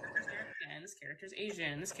character's dark skin. This character's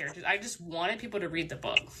Asian. This character's. I just wanted people to read the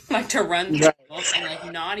book, like to run through Right. the book and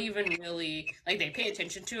like not even really like they pay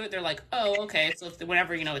attention to it. They're like, oh, okay. So if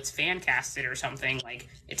whenever it's fan casted or something, like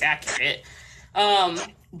it's accurate.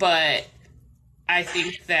 But I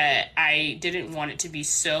think that I didn't want it to be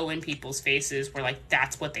so in people's faces where like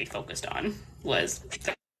that's what they focused on was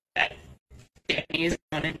that Danny is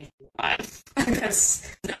on an alive.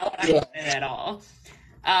 That's not what I wanted at all.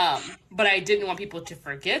 But I didn't want people to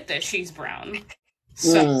forget that she's brown.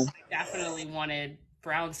 So I definitely wanted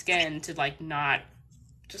brown skin to like not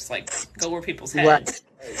just like go over people's heads.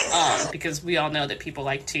 Right. Because we all know that people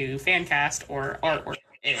like to fan cast or artwork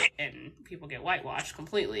it and people get whitewashed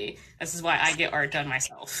completely. This is why I get art done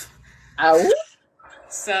myself. Oh.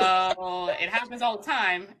 So it happens all the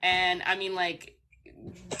time. And I mean, like,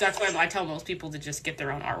 that's why I tell most people to just get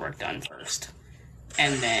their own artwork done first.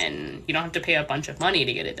 And then you don't have to pay a bunch of money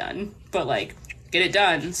to get it done. But, like, get it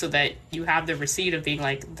done so that you have the receipt of being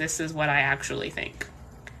like, this is what I actually think.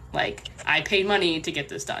 Like, I paid money to get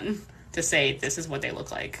this done, to say this is what they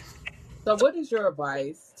look like. So what is your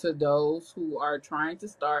advice to those who are trying to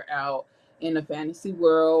start out in the fantasy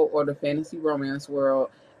world or the fantasy romance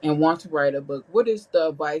world and want to write a book? What is the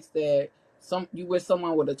advice that you wish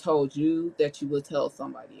someone would have told you that you would tell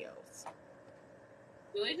somebody else?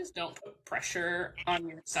 Really just don't put pressure on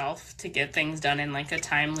yourself to get things done in like a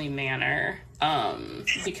timely manner.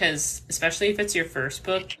 Because especially if it's your first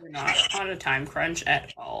book, you're not on a time crunch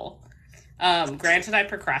at all. Granted, I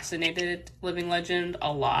procrastinated Living Legend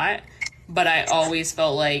a lot, but I always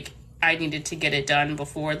felt like I needed to get it done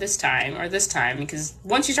before this time or this time, because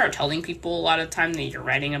once you start telling people a lot of the time that you're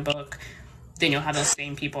writing a book, then you'll have those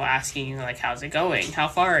same people asking you, like, how's it going? How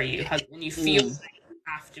far are you? And you feel like you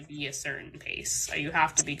have to be a certain pace, or you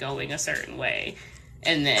have to be going a certain way.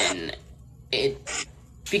 And then it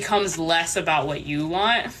becomes less about what you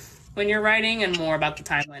want when you're writing and more about the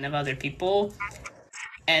timeline of other people.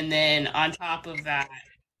 And then on top of that,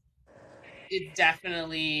 it's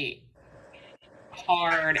definitely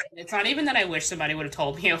hard. It's not even that I wish somebody would have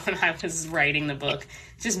told me when I was writing the book.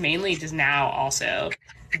 It's just mainly just now also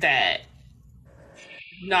that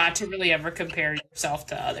not to really ever compare yourself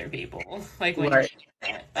to other people. Like when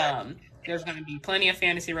there's going to be plenty of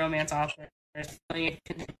fantasy romance authors, plenty of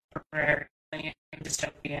contemporary, plenty of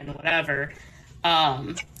dystopian, whatever.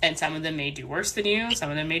 And some of them may do worse than you,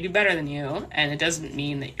 some of them may do better than you, and it doesn't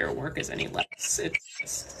mean that your work is any less. It's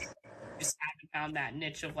just haven't found that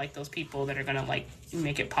niche of like those people that are gonna like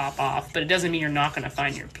make it pop off, but it doesn't mean you're not gonna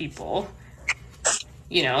find your people.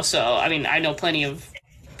 So I mean, I know plenty of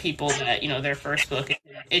people that their first book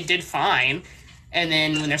it did fine, and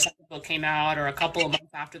then when their second book came out, or a couple of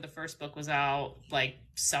months after the first book was out, like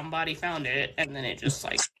somebody found it, and then it just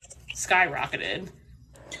like skyrocketed.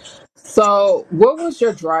 So, what was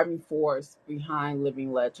your driving force behind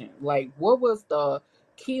Living Legend? Like, what was the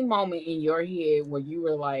key moment in your head where you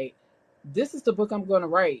were like, this is the book I'm going to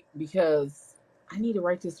write because I need to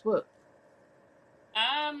write this book?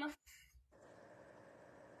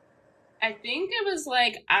 I think it was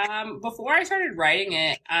like before I started writing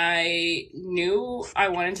it, I knew I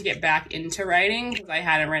wanted to get back into writing because I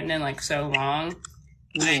hadn't written in like so long.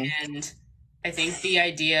 And I think the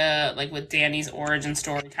idea like with Danny's origin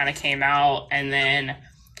story kind of came out, and then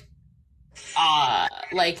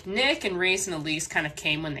like Nick and Reese and Elise kind of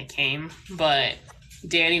came when they came, but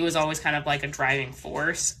Danny was always kind of like a driving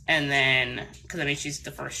force. And then because I mean she's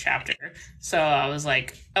the first chapter, so I was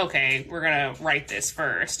like, okay, we're gonna write this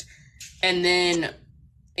first. And then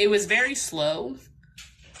it was very slow,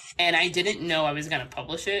 and I didn't know I was going to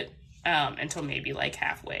publish it until maybe like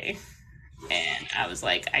halfway. And I was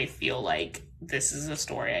like, I feel like this is a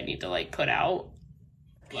story I need to like put out.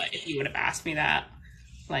 But if you would have asked me that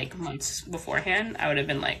like months beforehand, I would have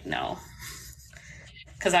been like, no.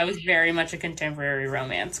 Because I was very much a contemporary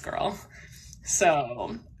romance girl.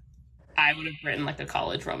 So I would have written like a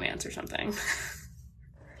college romance or something.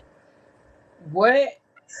 What?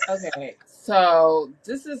 Okay, so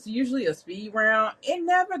this is usually a speed round. It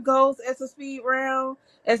never goes as a speed round.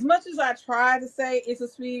 As much as I try to say it's a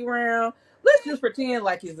speed round, let's just pretend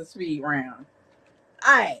like it's a speed round.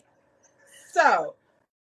 All right. So,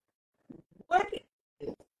 what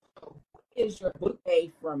is your book A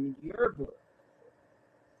from your book,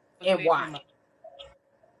 and why?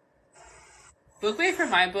 Book A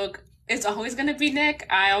from my book is always going to be Nick.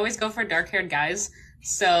 I always go for dark-haired guys.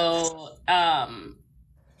 So,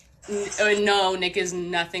 no, Nick is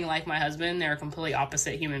nothing like my husband. They're completely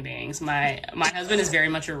opposite human beings. My husband is very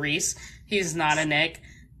much a Reese. He's not a Nick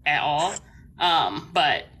at all.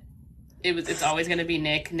 But it's always going to be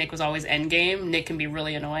Nick. Nick was always endgame. Nick can be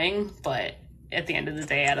really annoying, but at the end of the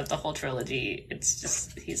day, out of the whole trilogy, it's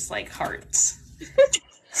just he's like hearts.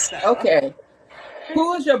 So Okay.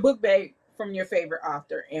 Who is your book bag from your favorite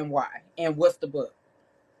author and why? And what's the book?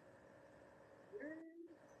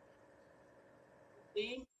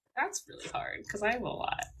 that's really hard because I have a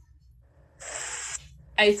lot.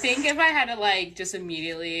 I think if I had to like just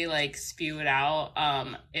immediately like spew it out,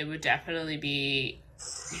 it would definitely be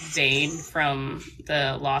Zane from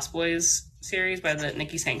the Lost Boys series by the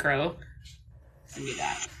Nikki St. Crow. Give me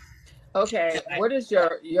that. Okay. What is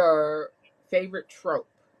your favorite trope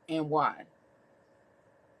and why?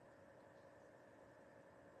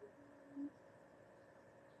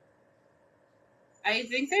 I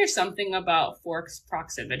think there's something about Fork's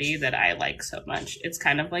proximity that I like so much. It's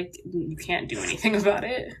kind of like you can't do anything about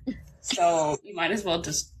it. So you might as well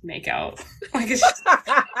just make out. Like it's just,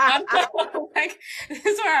 I don't know, like this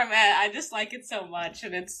is where I'm at. I just like it so much,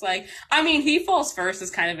 and it's like I mean, he falls first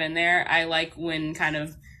is kind of in there. I like when kind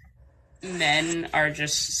of men are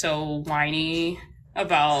just so whiny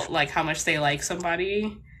about like how much they like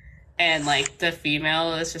somebody, and like the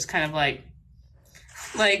female is just kind of like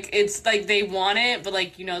it's like they want it, but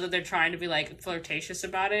like you know that they're trying to be like flirtatious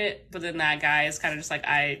about it, but then that guy is kind of just like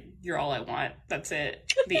you're all I want. That's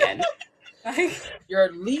it. The end. Like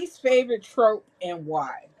Your least favorite trope and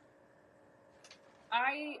why?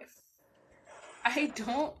 I I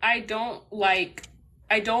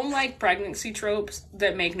don't like pregnancy tropes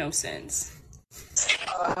that make no sense.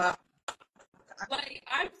 Uh, Like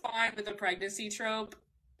I'm fine with a pregnancy trope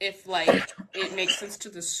if like it makes sense to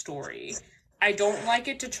the story. I don't like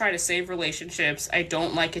it to try to save relationships. I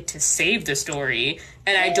don't like it to save the story.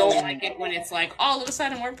 And I don't like it when it's like, all of a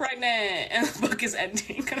sudden we're pregnant and the book is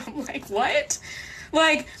ending. And I'm like, what?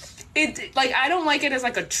 Like, I don't like it as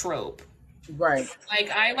like a trope. right. Like,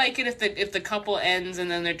 I like it if the couple ends and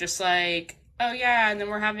then they're just like, oh yeah, and then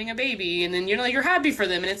we're having a baby. And then you're like, you're happy for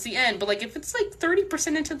them and it's the end. But like, if it's like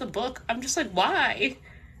 30% into the book, I'm just like, why?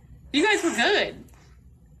 You guys were good.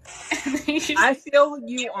 I feel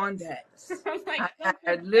you on that. I'm like,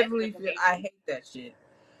 I literally feel I hate that shit.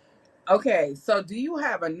 Okay, so do you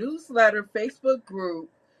have a newsletter, Facebook group,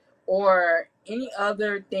 or any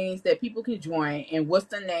other things that people can join? And what's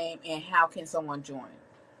the name and how can someone join?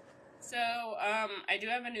 So, I do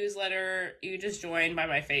have a newsletter. You just join by on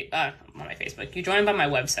my Facebook. You join by my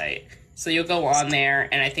website. So you'll go on there,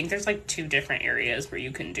 and I think there's like 2 different areas where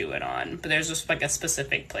you can do it on. But there's just like a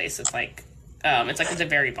specific place. It's like at the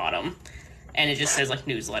very bottom, and it just says like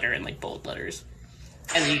newsletter in like bold letters,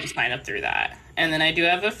 and then you just sign up through that. And then I do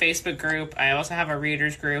have a Facebook group. I also have a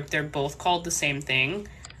readers group. They're both called the same thing.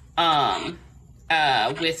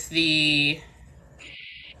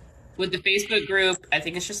 With the Facebook group, I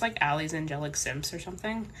think it's just like Allie's Angelic Simps or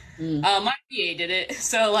something. My PA did it,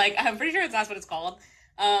 so like I'm pretty sure that's what it's called.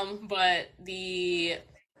 But the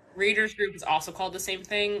readers group is also called the same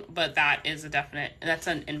thing, but that's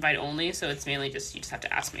an invite only, so it's mainly just you just have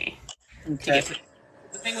to ask me to Okay. get.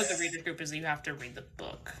 The thing with the readers group is you have to read the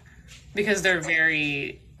book because they're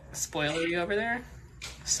very spoilery over there.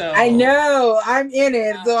 So I know I'm in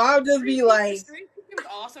it, so I'll just be like, Street Team is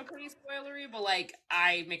also pretty spoilery, but like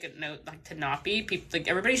I make a note like to not be. People like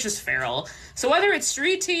everybody's just feral. So whether it's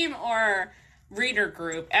Street Team or reader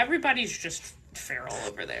group, everybody's just feral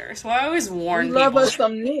over there. So I always warn we love people. us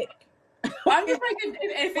some Nick. I'm just like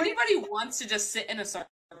if anybody wants to just sit in a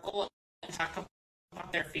circle and talk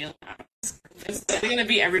about their feelings, it's gonna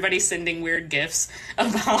be everybody sending weird gifs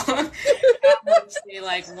about how much they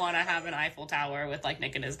like want to have an Eiffel Tower with like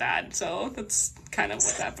Nick and his dad. So that's kind of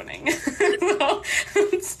what's happening.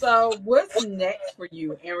 So what's next for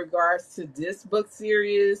you in regards to this book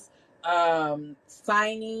series,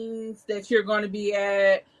 signings that you're going to be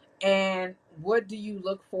at, and what do you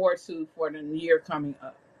look forward to for the year coming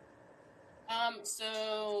up?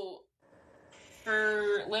 So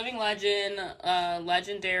for Living Legend,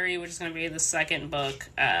 Legendary, which is going to be the second book,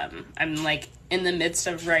 I'm like in the midst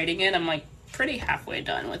of writing it. I'm like pretty halfway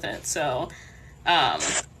done with it. So,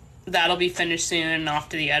 that'll be finished soon, off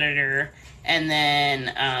to the editor. And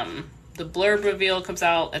then, the blurb reveal comes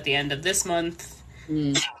out at the end of this month.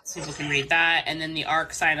 So people can read that. And then the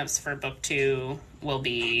ARC signups for book 2 will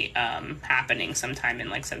be, happening sometime in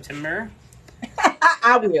like September.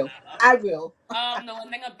 I will. The one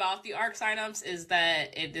thing about the ARC signups is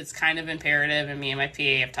that it's kind of imperative, and me and my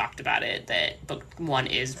PA have talked about it, that book 1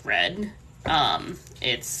 is read.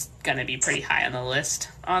 It's gonna be pretty high on the list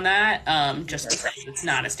on that, just because it's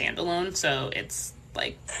not a standalone, so it's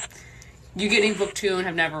like you getting book 2 and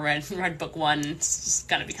have never read book 1, it's just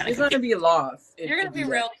gonna be kind of It's gonna confusing. be a loss if You're you gonna be do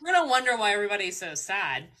that. real. You're gonna wonder why everybody's so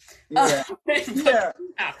sad Yeah. when book Yeah.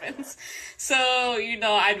 2 happens. So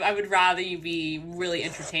I would rather you be really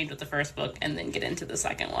entertained with the first book and then get into the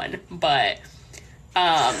second one. But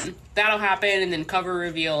that'll happen, and then cover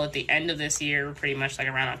reveal at the end of this year, pretty much like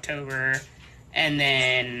around October, and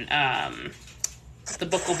then the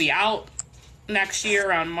book will be out next year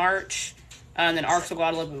around March. And then Arcs of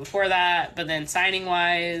Guadalupe before that. But then signing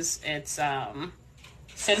wise, it's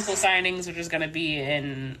Sinful Signings, which is going to be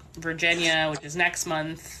in Virginia, which is next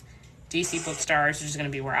month. DC Bookstars, which is going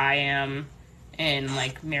to be where I am, in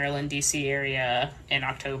like Maryland, DC area in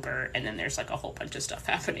October. And then there's like a whole bunch of stuff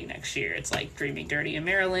happening next year. It's like Dreaming Dirty in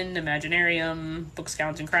Maryland, Imaginarium, Books,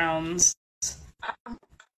 Gowns, and Crowns. I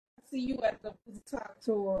see you at the Booktalk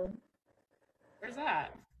tour. Where's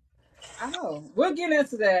that? Oh, we'll get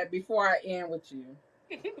into that before I end with you.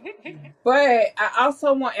 But I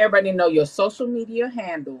also want everybody to know your social media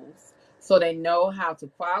handles so they know how to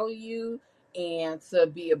follow you and to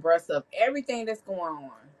be abreast of everything that's going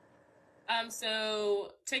on.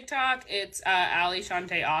 So TikTok, it's Allie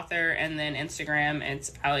Shante author, and then Instagram,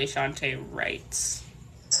 it's Allie Shante writes.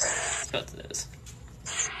 Both of those.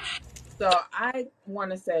 So I want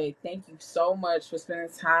to say thank you so much for spending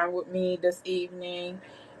time with me this evening.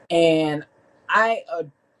 And I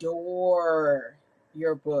adore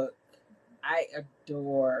your book. I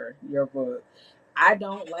adore your book. I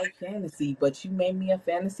don't like fantasy, but you made me a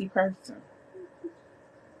fantasy person.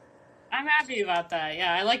 I'm happy about that.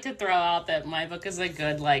 Yeah, I like to throw out that my book is a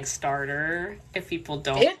good like starter. If people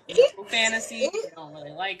don't It it know fantasy, they it don't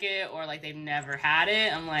really like it, or like they've never had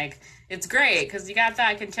it, I'm like, it's great because you got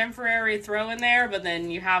that contemporary throw in there, but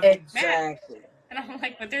then you have magic, exactly. and I'm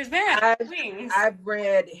like, but there's magic I've wings. I've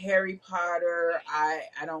read Harry Potter. I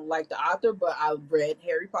don't like the author, but I read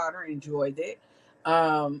Harry Potter and enjoyed it.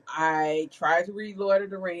 I tried to read Lord of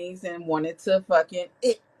the Rings and wanted to fucking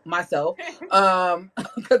it myself.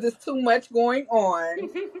 Because it's too much going on.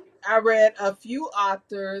 I read a few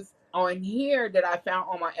authors on here that I found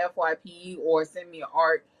on my FYP or send me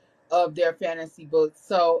art of their fantasy books.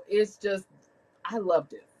 So it's just I love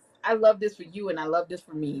this. I love this for you and I love this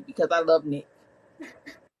for me because I love Nick.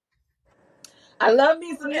 I love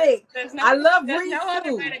me some Nick. There's no I love there's no Reese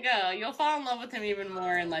other way too. to go. You'll fall in love with him even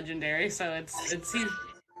more in Legendary. So it's he's,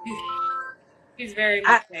 he's very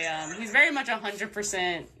much I a he's very much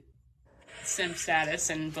 100% simp status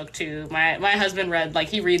in book 2. My husband read, like,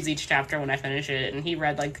 he reads each chapter when I finish it, and he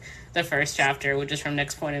read like the first chapter, which is from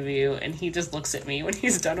Nick's point of view, and he just looks at me when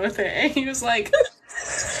he's done with it, and he was like,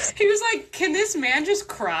 can this man just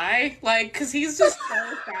cry? Like, because he's just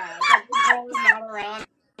so sad. Like, the girl is not around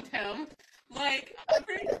him. Like, I'm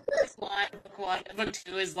pretty sure the first line of book 1, book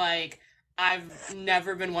 2 is like, I've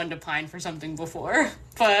never been one to pine for something before,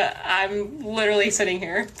 but I'm literally sitting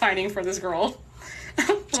here pining for this girl.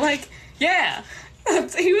 Like, yeah.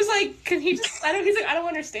 He was like, can he just, he's like, I don't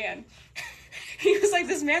understand. He was like,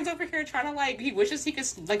 this man's over here trying to, like, he wishes he could,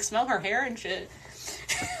 like, smell her hair and shit.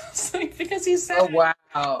 It's like, because he's oh sad. wow.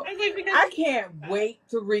 I was like, because I he's can't sad. wait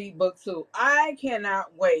to read book 2. I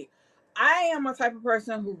cannot wait. I am a type of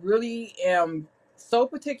person who really am so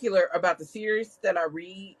particular about the series that I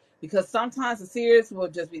read because sometimes the series will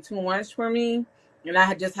just be too much for me and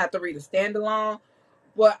I just have to read a standalone.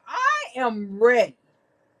 But I am ready.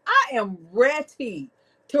 I am ready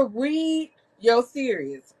to read your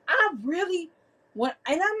series. I really want,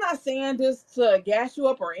 and I'm not saying this to gas you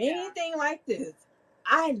up or Yeah. anything like this.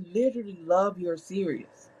 I literally love your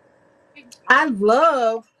series. I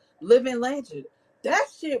love Living Legend. That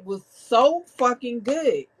shit was so fucking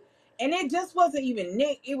good. And it just wasn't even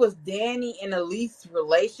Nick, it was Danny and Elise's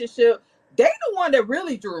relationship. They the one that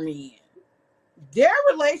really drew me in. Their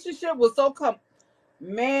relationship was so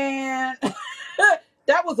man,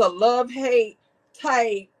 that was a love hate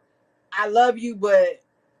type. I love you, but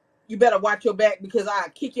you better watch your back because I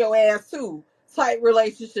kick your ass too type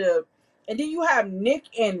relationship. And then you have Nick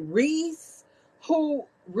and Reese, who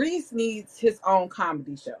Reese needs his own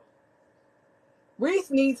comedy show.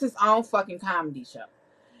 Reese needs his own fucking comedy show.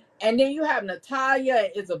 And then you have Natalia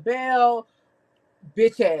and Isabel,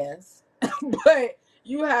 bitch ass. But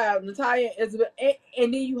you have Natalia and Isabel,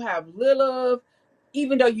 and then you have Lilith,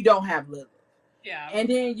 even though you don't have Lilith. Yeah. And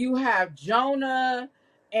then you have Jonah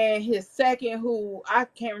and his second, who I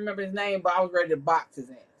can't remember his name, but I was ready to box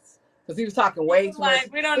his ass because he was talking way too much.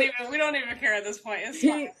 Like, we don't even care at this point. It's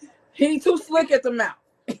fine. He he too slick at the mouth.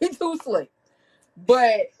 He too slick.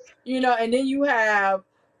 But and then you have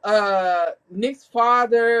Nick's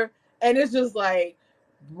father, and it's just like,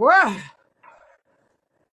 bruh,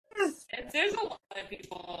 there's a lot of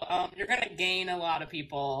people. You're gonna gain a lot of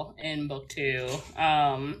people in book two.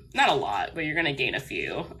 Not a lot, but you're gonna gain a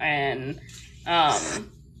few. And one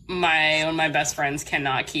of my best friends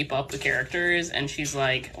cannot keep up the characters, and she's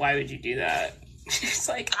like, "Why would you do that?" She's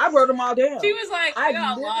like, I wrote them all down. she was like, I I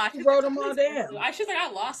got lost. literally wrote them all down. She's like,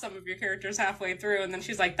 I lost some of your characters halfway through, and then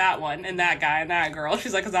she's like, that one and that guy and that girl.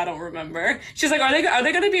 She's like, because I don't remember. She's like, are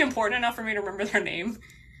they going to be important enough for me to remember their name?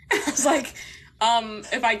 I was like,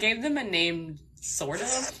 if I gave them a name, sort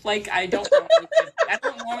of. Like, I don't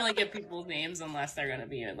normally give people names unless they're going to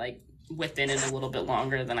be like within it a little bit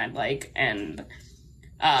longer than I'd like, and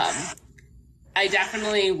I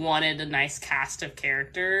definitely wanted a nice cast of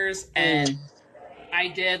characters, and I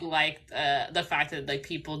did like the fact that like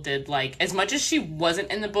people did like, as much as she wasn't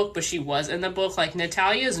in the book, but she was in the book. Like,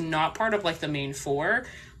 Natalia is not part of like the main four,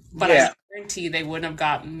 but I guarantee they wouldn't have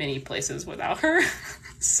got many places without her.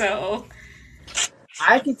 So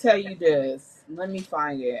I can tell you this. Let me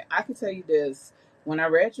find it. I can tell you this. When I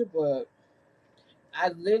read your book, I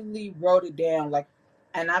literally wrote it down like,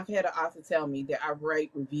 and I've had an author tell me that I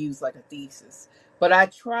write reviews like a thesis. But I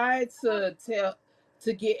tried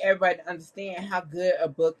to get everybody to understand how good a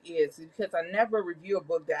book is, because I never review a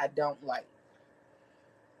book that I don't like,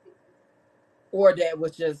 or that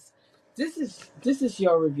was just this is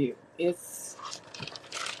your review.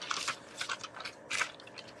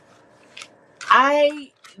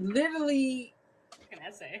 I literally an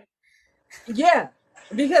essay. Yeah,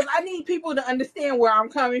 because I need people to understand where I'm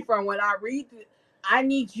coming from when I read it. I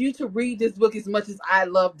need you to read this book as much as I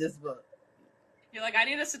love this book. You're like, I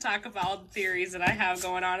need us to talk about the theories that I have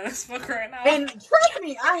going on in this book right now. And trust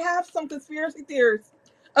me, I have some conspiracy theories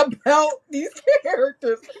about these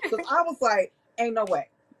characters. Because I was like, ain't no way.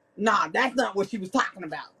 Nah, that's not what she was talking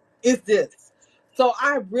about. It's this. So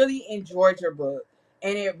I really enjoyed your book.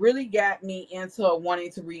 And it really got me into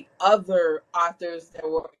wanting to read other authors that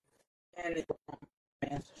were in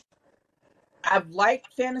romance. I've liked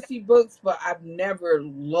fantasy books, but I've never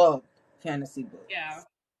loved fantasy books. Yeah.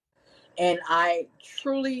 And I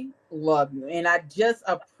truly love you. And I just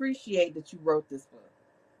appreciate that you wrote this book.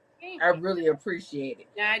 I really appreciate it.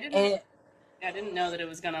 Yeah, I didn't know that it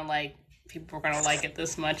was gonna like people were gonna like it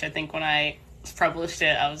this much. I think when I published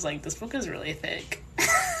it, I was like, this book is really thick.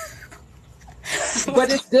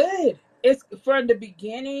 But it's good. It's from the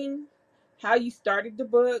beginning, how you started the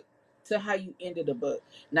book to how you ended the book.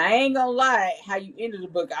 Now I ain't gonna lie, how you ended the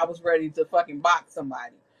book, I was ready to fucking box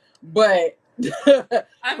somebody. But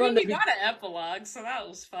I mean, you got an epilogue, so that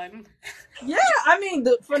was fun. Yeah, I mean,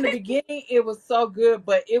 from the beginning, it was so good,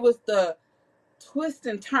 but it was the twists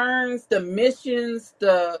and turns, the missions,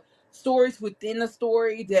 the stories within the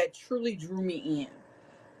story that truly drew me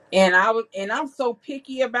in. And I'm so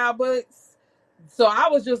picky about books, so I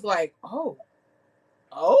was just like, oh.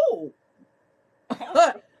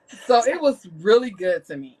 So it was really good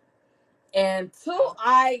to me. And until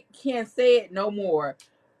I can't say it no more,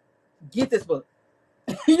 get this book.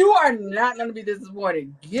 You are not going to be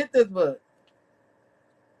disappointed. Get this book.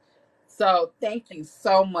 So thank you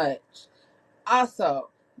so much. Also,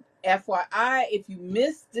 FYI, if you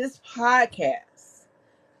missed this podcast,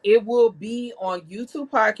 it will be on YouTube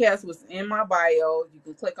podcast, was in my bio. You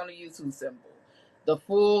can click on the YouTube symbol, the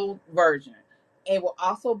full version. It will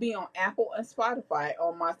also be on Apple and Spotify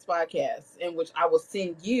on my podcast, in which I will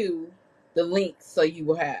send you the links so you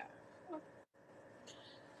will have.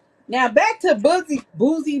 Now back to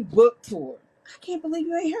Boozy Book Tour. I can't believe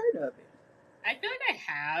you ain't heard of it. I feel like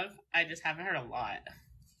I have. I just haven't heard a lot.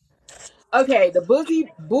 Okay, the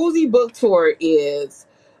Boozy Book Tour is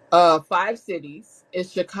 5 cities. It's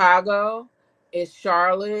Chicago, it's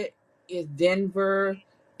Charlotte, it's Denver,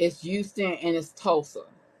 it's Houston, and it's Tulsa.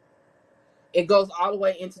 It goes all the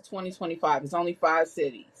way into 2025. It's only 5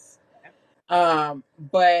 cities.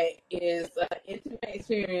 But it's an intimate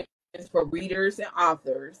experience for readers and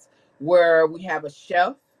authors, where we have a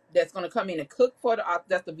chef that's going to come in and cook for the authors.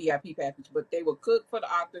 That's the VIP package, but they will cook for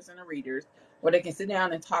the authors and the readers, where they can sit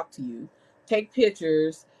down and talk to you, take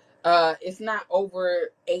pictures. It's not over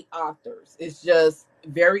 8 authors. It's just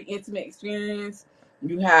very intimate experience.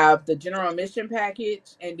 You have the general admission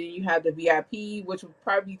package, and then you have the VIP, which will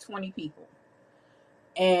probably be 20 people.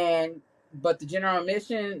 But the general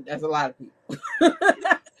admission, that's a lot of people.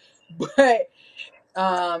 But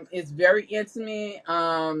it's very intimate.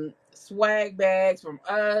 Swag bags from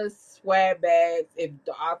us, swag bags if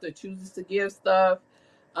the author chooses to give stuff.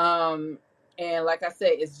 And like I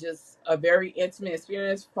said, it's just a very intimate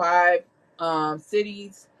experience. 5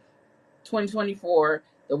 cities, 2024.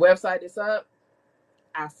 The website is up.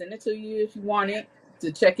 I'll send it to you if you want it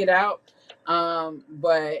to check it out.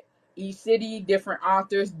 But Each city, different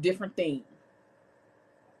authors, different theme.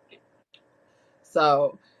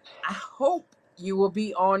 So I hope you will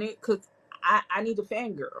be on it because I need a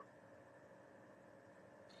fangirl.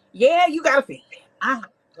 Yeah, you got a fan. I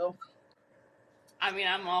go. I mean,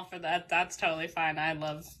 I'm all for that. That's totally fine. I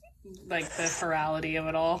love like the virality of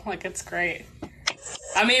it all. Like it's great.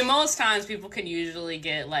 I mean, most times people can usually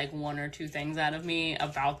get like one or two things out of me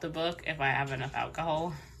about the book if I have enough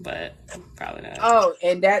alcohol, but probably not. Oh,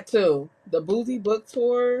 and that too. The Boozy Book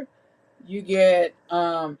Tour, you get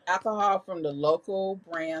alcohol from the local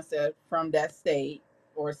brands that from that state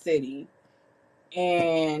or city,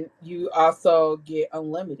 and you also get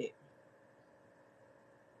unlimited.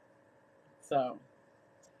 So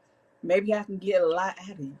maybe I can get a lot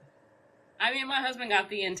out of you. I mean, my husband got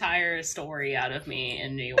the entire story out of me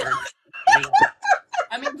in New York.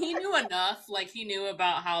 I mean, he knew enough. Like, he knew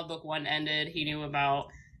about how book one ended. He knew about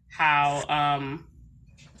how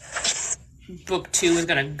book two was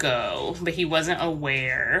gonna go, but he wasn't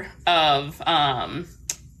aware of. I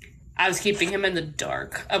was keeping him in the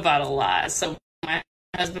dark about a lot. So my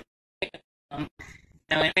husband didn't know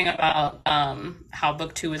anything about how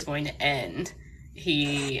book two was going to end.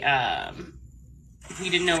 He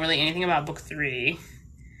didn't know really anything about book three.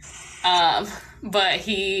 But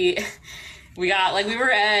we got like we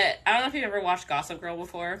were at I don't know if you've ever watched Gossip Girl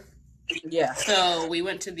before. Yeah. So we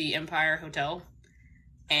went to the Empire Hotel,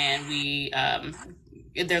 and we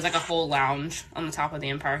there's like a whole lounge on the top of the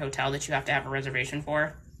Empire Hotel that you have to have a reservation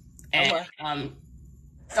for, and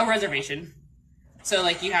a reservation. So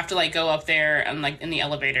like you have to like go up there and like in the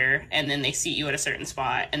elevator, and then they seat you at a certain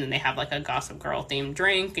spot, and then they have like a Gossip Girl themed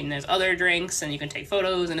drink, and there's other drinks, and you can take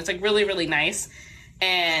photos, and it's like really really nice.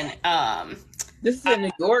 And this is in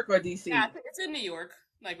New York or DC? Yeah, it's in New York,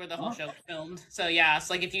 like where the whole show was filmed. So yeah,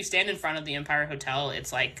 it's like if you stand in front of the Empire Hotel,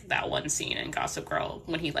 it's like that one scene in Gossip Girl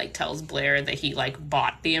when he like tells Blair that he like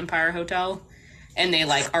bought the Empire Hotel, and they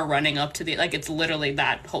like are running up to the like it's literally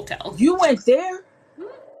that hotel. You went there?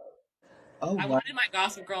 Oh, I wanted my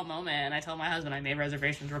Gossip Girl moment, and I told my husband I made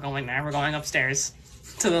reservations. We're going there. We're going upstairs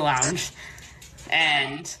to the lounge,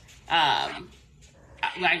 and I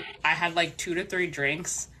had like 2 to 3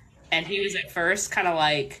 drinks, and he was at first kind of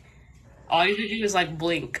like, all you can do is like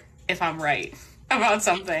blink if I'm right about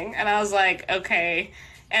something, and I was like, okay.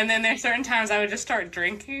 And then there's certain times I would just start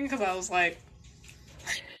drinking because I was like,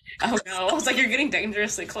 oh no, I was like, you're getting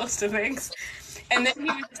dangerously close to things. And then he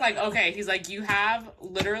was just like, okay, he's like, you have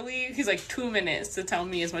literally, he's like 2 minutes to tell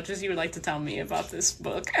me as much as you would like to tell me about this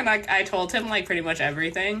book. And I told him like pretty much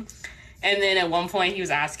everything. And then at one point he was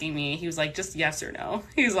asking me, he was like, just yes or no.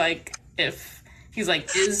 He's like, is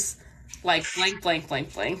like blank, blank,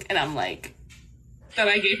 blank, blank. And I'm like, then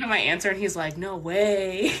I gave him my answer, and he's like, no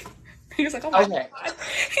way. He was like, oh my God.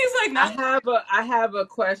 He's like, no. I have a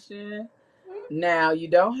question. Now, you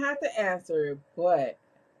don't have to answer it, but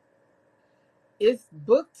is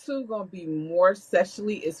book 2 going to be more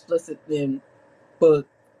sexually explicit than book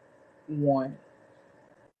 1?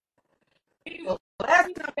 Is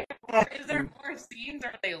there more scenes?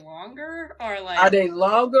 Are they longer? Or like, are they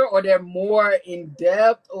longer, or they're more in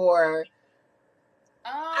depth, or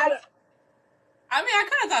I mean, I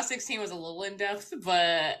kind of thought 16 was a little in depth,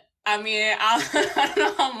 but I mean, I don't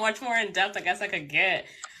know how much more in depth I guess I could get.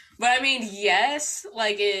 But I mean, yes,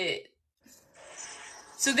 like it.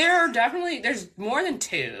 So there's more than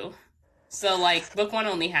 2. So like book 1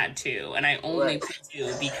 only had 2, and I only put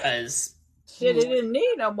 2 because shit, it didn't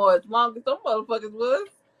need no more as long as some motherfuckers was.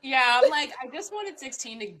 Yeah, I'm like, I just wanted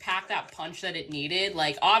 16 to pack that punch that it needed.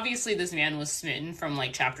 Like, obviously this man was smitten from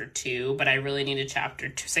like chapter 2, but I really needed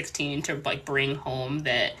chapter 16 to like bring home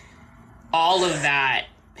that all of that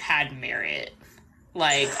had merit.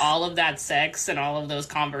 Like, all of that sex and all of those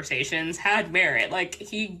conversations had merit. Like,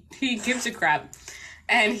 he gives a crap.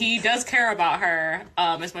 And he does care about her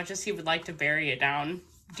as much as he would like to bury it down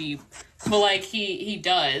deep. But, like, he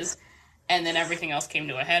does. And then everything else came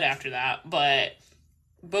to a head after that. But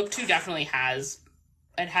book 2 definitely has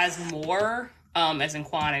more, as in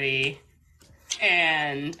quantity.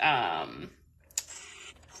 And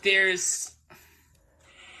it's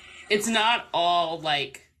not all,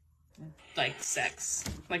 like sex.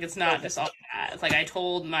 Like, it's not just all that. Like, I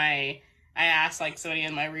asked, like, somebody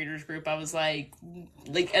in my readers group, I was like,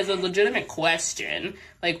 as a legitimate question,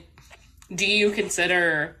 like, do you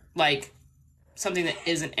consider, like, something that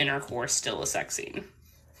isn't intercourse still a sex scene?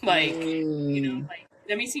 Like, you know, like,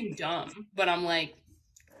 that may seem dumb, but I'm like,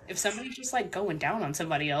 if somebody's just, like, going down on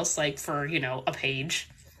somebody else, like, for, you know, a page,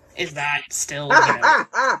 is that still, you know,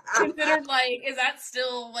 considered, like, is that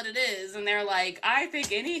still what it is? And they're like, I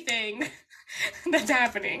think anything that's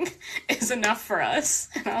happening is enough for us.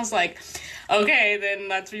 And I was like, okay, then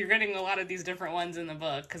that's you're getting a lot of these different ones in the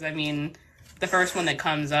book. Because I mean, the first one that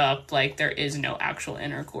comes up, like there is no actual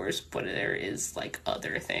intercourse, but there is like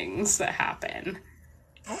other things that happen.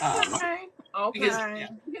 Okay. Because Okay. yeah,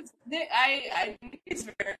 because I think he's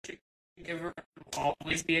very much a giver, will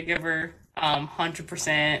always be a giver.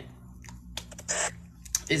 100%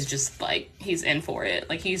 is just like he's in for it.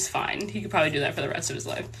 Like he's fine. He could probably do that for the rest of his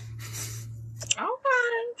life.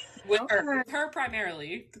 Okay. With her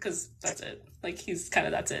primarily, because that's it. Like he's kind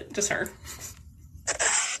of that's it, just her.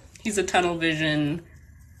 He's a tunnel vision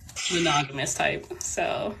monogamous type,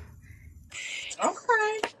 so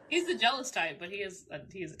Okay. he's the jealous type, but he is a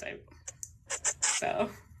type. So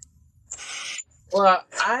Well,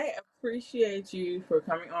 I appreciate you for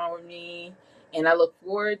coming on with me, and I look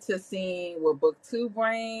forward to seeing what book 2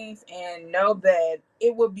 brings. And know that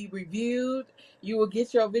it will be reviewed. You will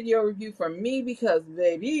get your video review from me because,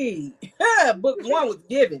 baby, book 1 was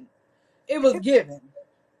given. It was given.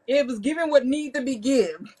 It was given what needed to be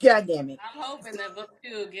given. God damn it. I'm hoping that book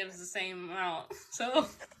 2 gives the same amount. So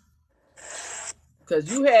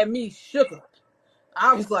Because you had me shook up.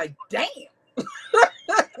 I was like, damn.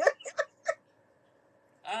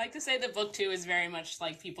 I like to say that book 2 is very much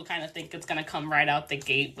like people kind of think it's gonna come right out the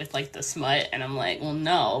gate with like the smut, and I'm like, well,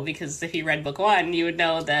 no, because if you read book 1, you would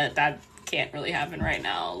know that that can't really happen right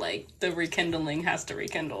now. Like the rekindling has to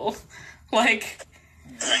rekindle. Like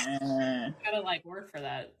gotta like work for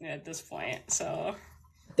that at this point. So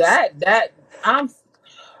I'm,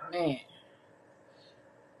 man.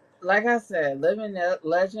 Like I said, living that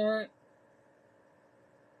legend,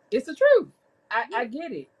 it's the truth. I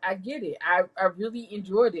get it. I get it. I really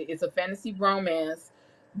enjoyed it. It's a fantasy romance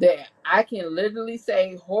that I can literally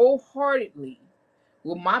say wholeheartedly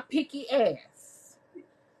with my picky ass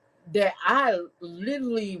that I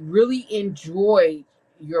literally really enjoyed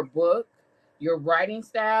your book, your writing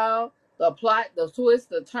style, the plot, the twists,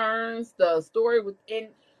 the turns, the story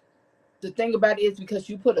within. The thing about it is because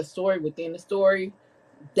you put a story within the story.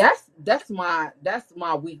 That's my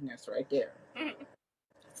weakness right there.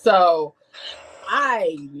 So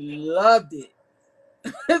I loved it.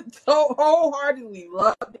 So wholeheartedly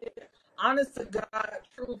loved it. Honest to God,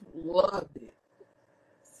 truth, loved it.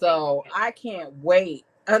 thank So you. I can't wait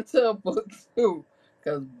until book 2.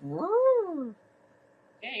 Because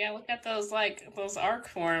Yeah, yeah, look at those like those arc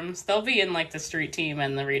forms. They'll be in like the street team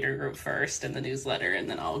and the reader group first in the newsletter, and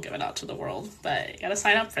then I'll give it out to the world. But you gotta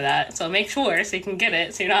sign up for that. So make sure so you can get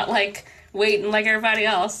it so you're not like waiting like everybody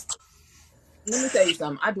else. let me tell you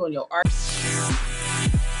something. I'm doing your art.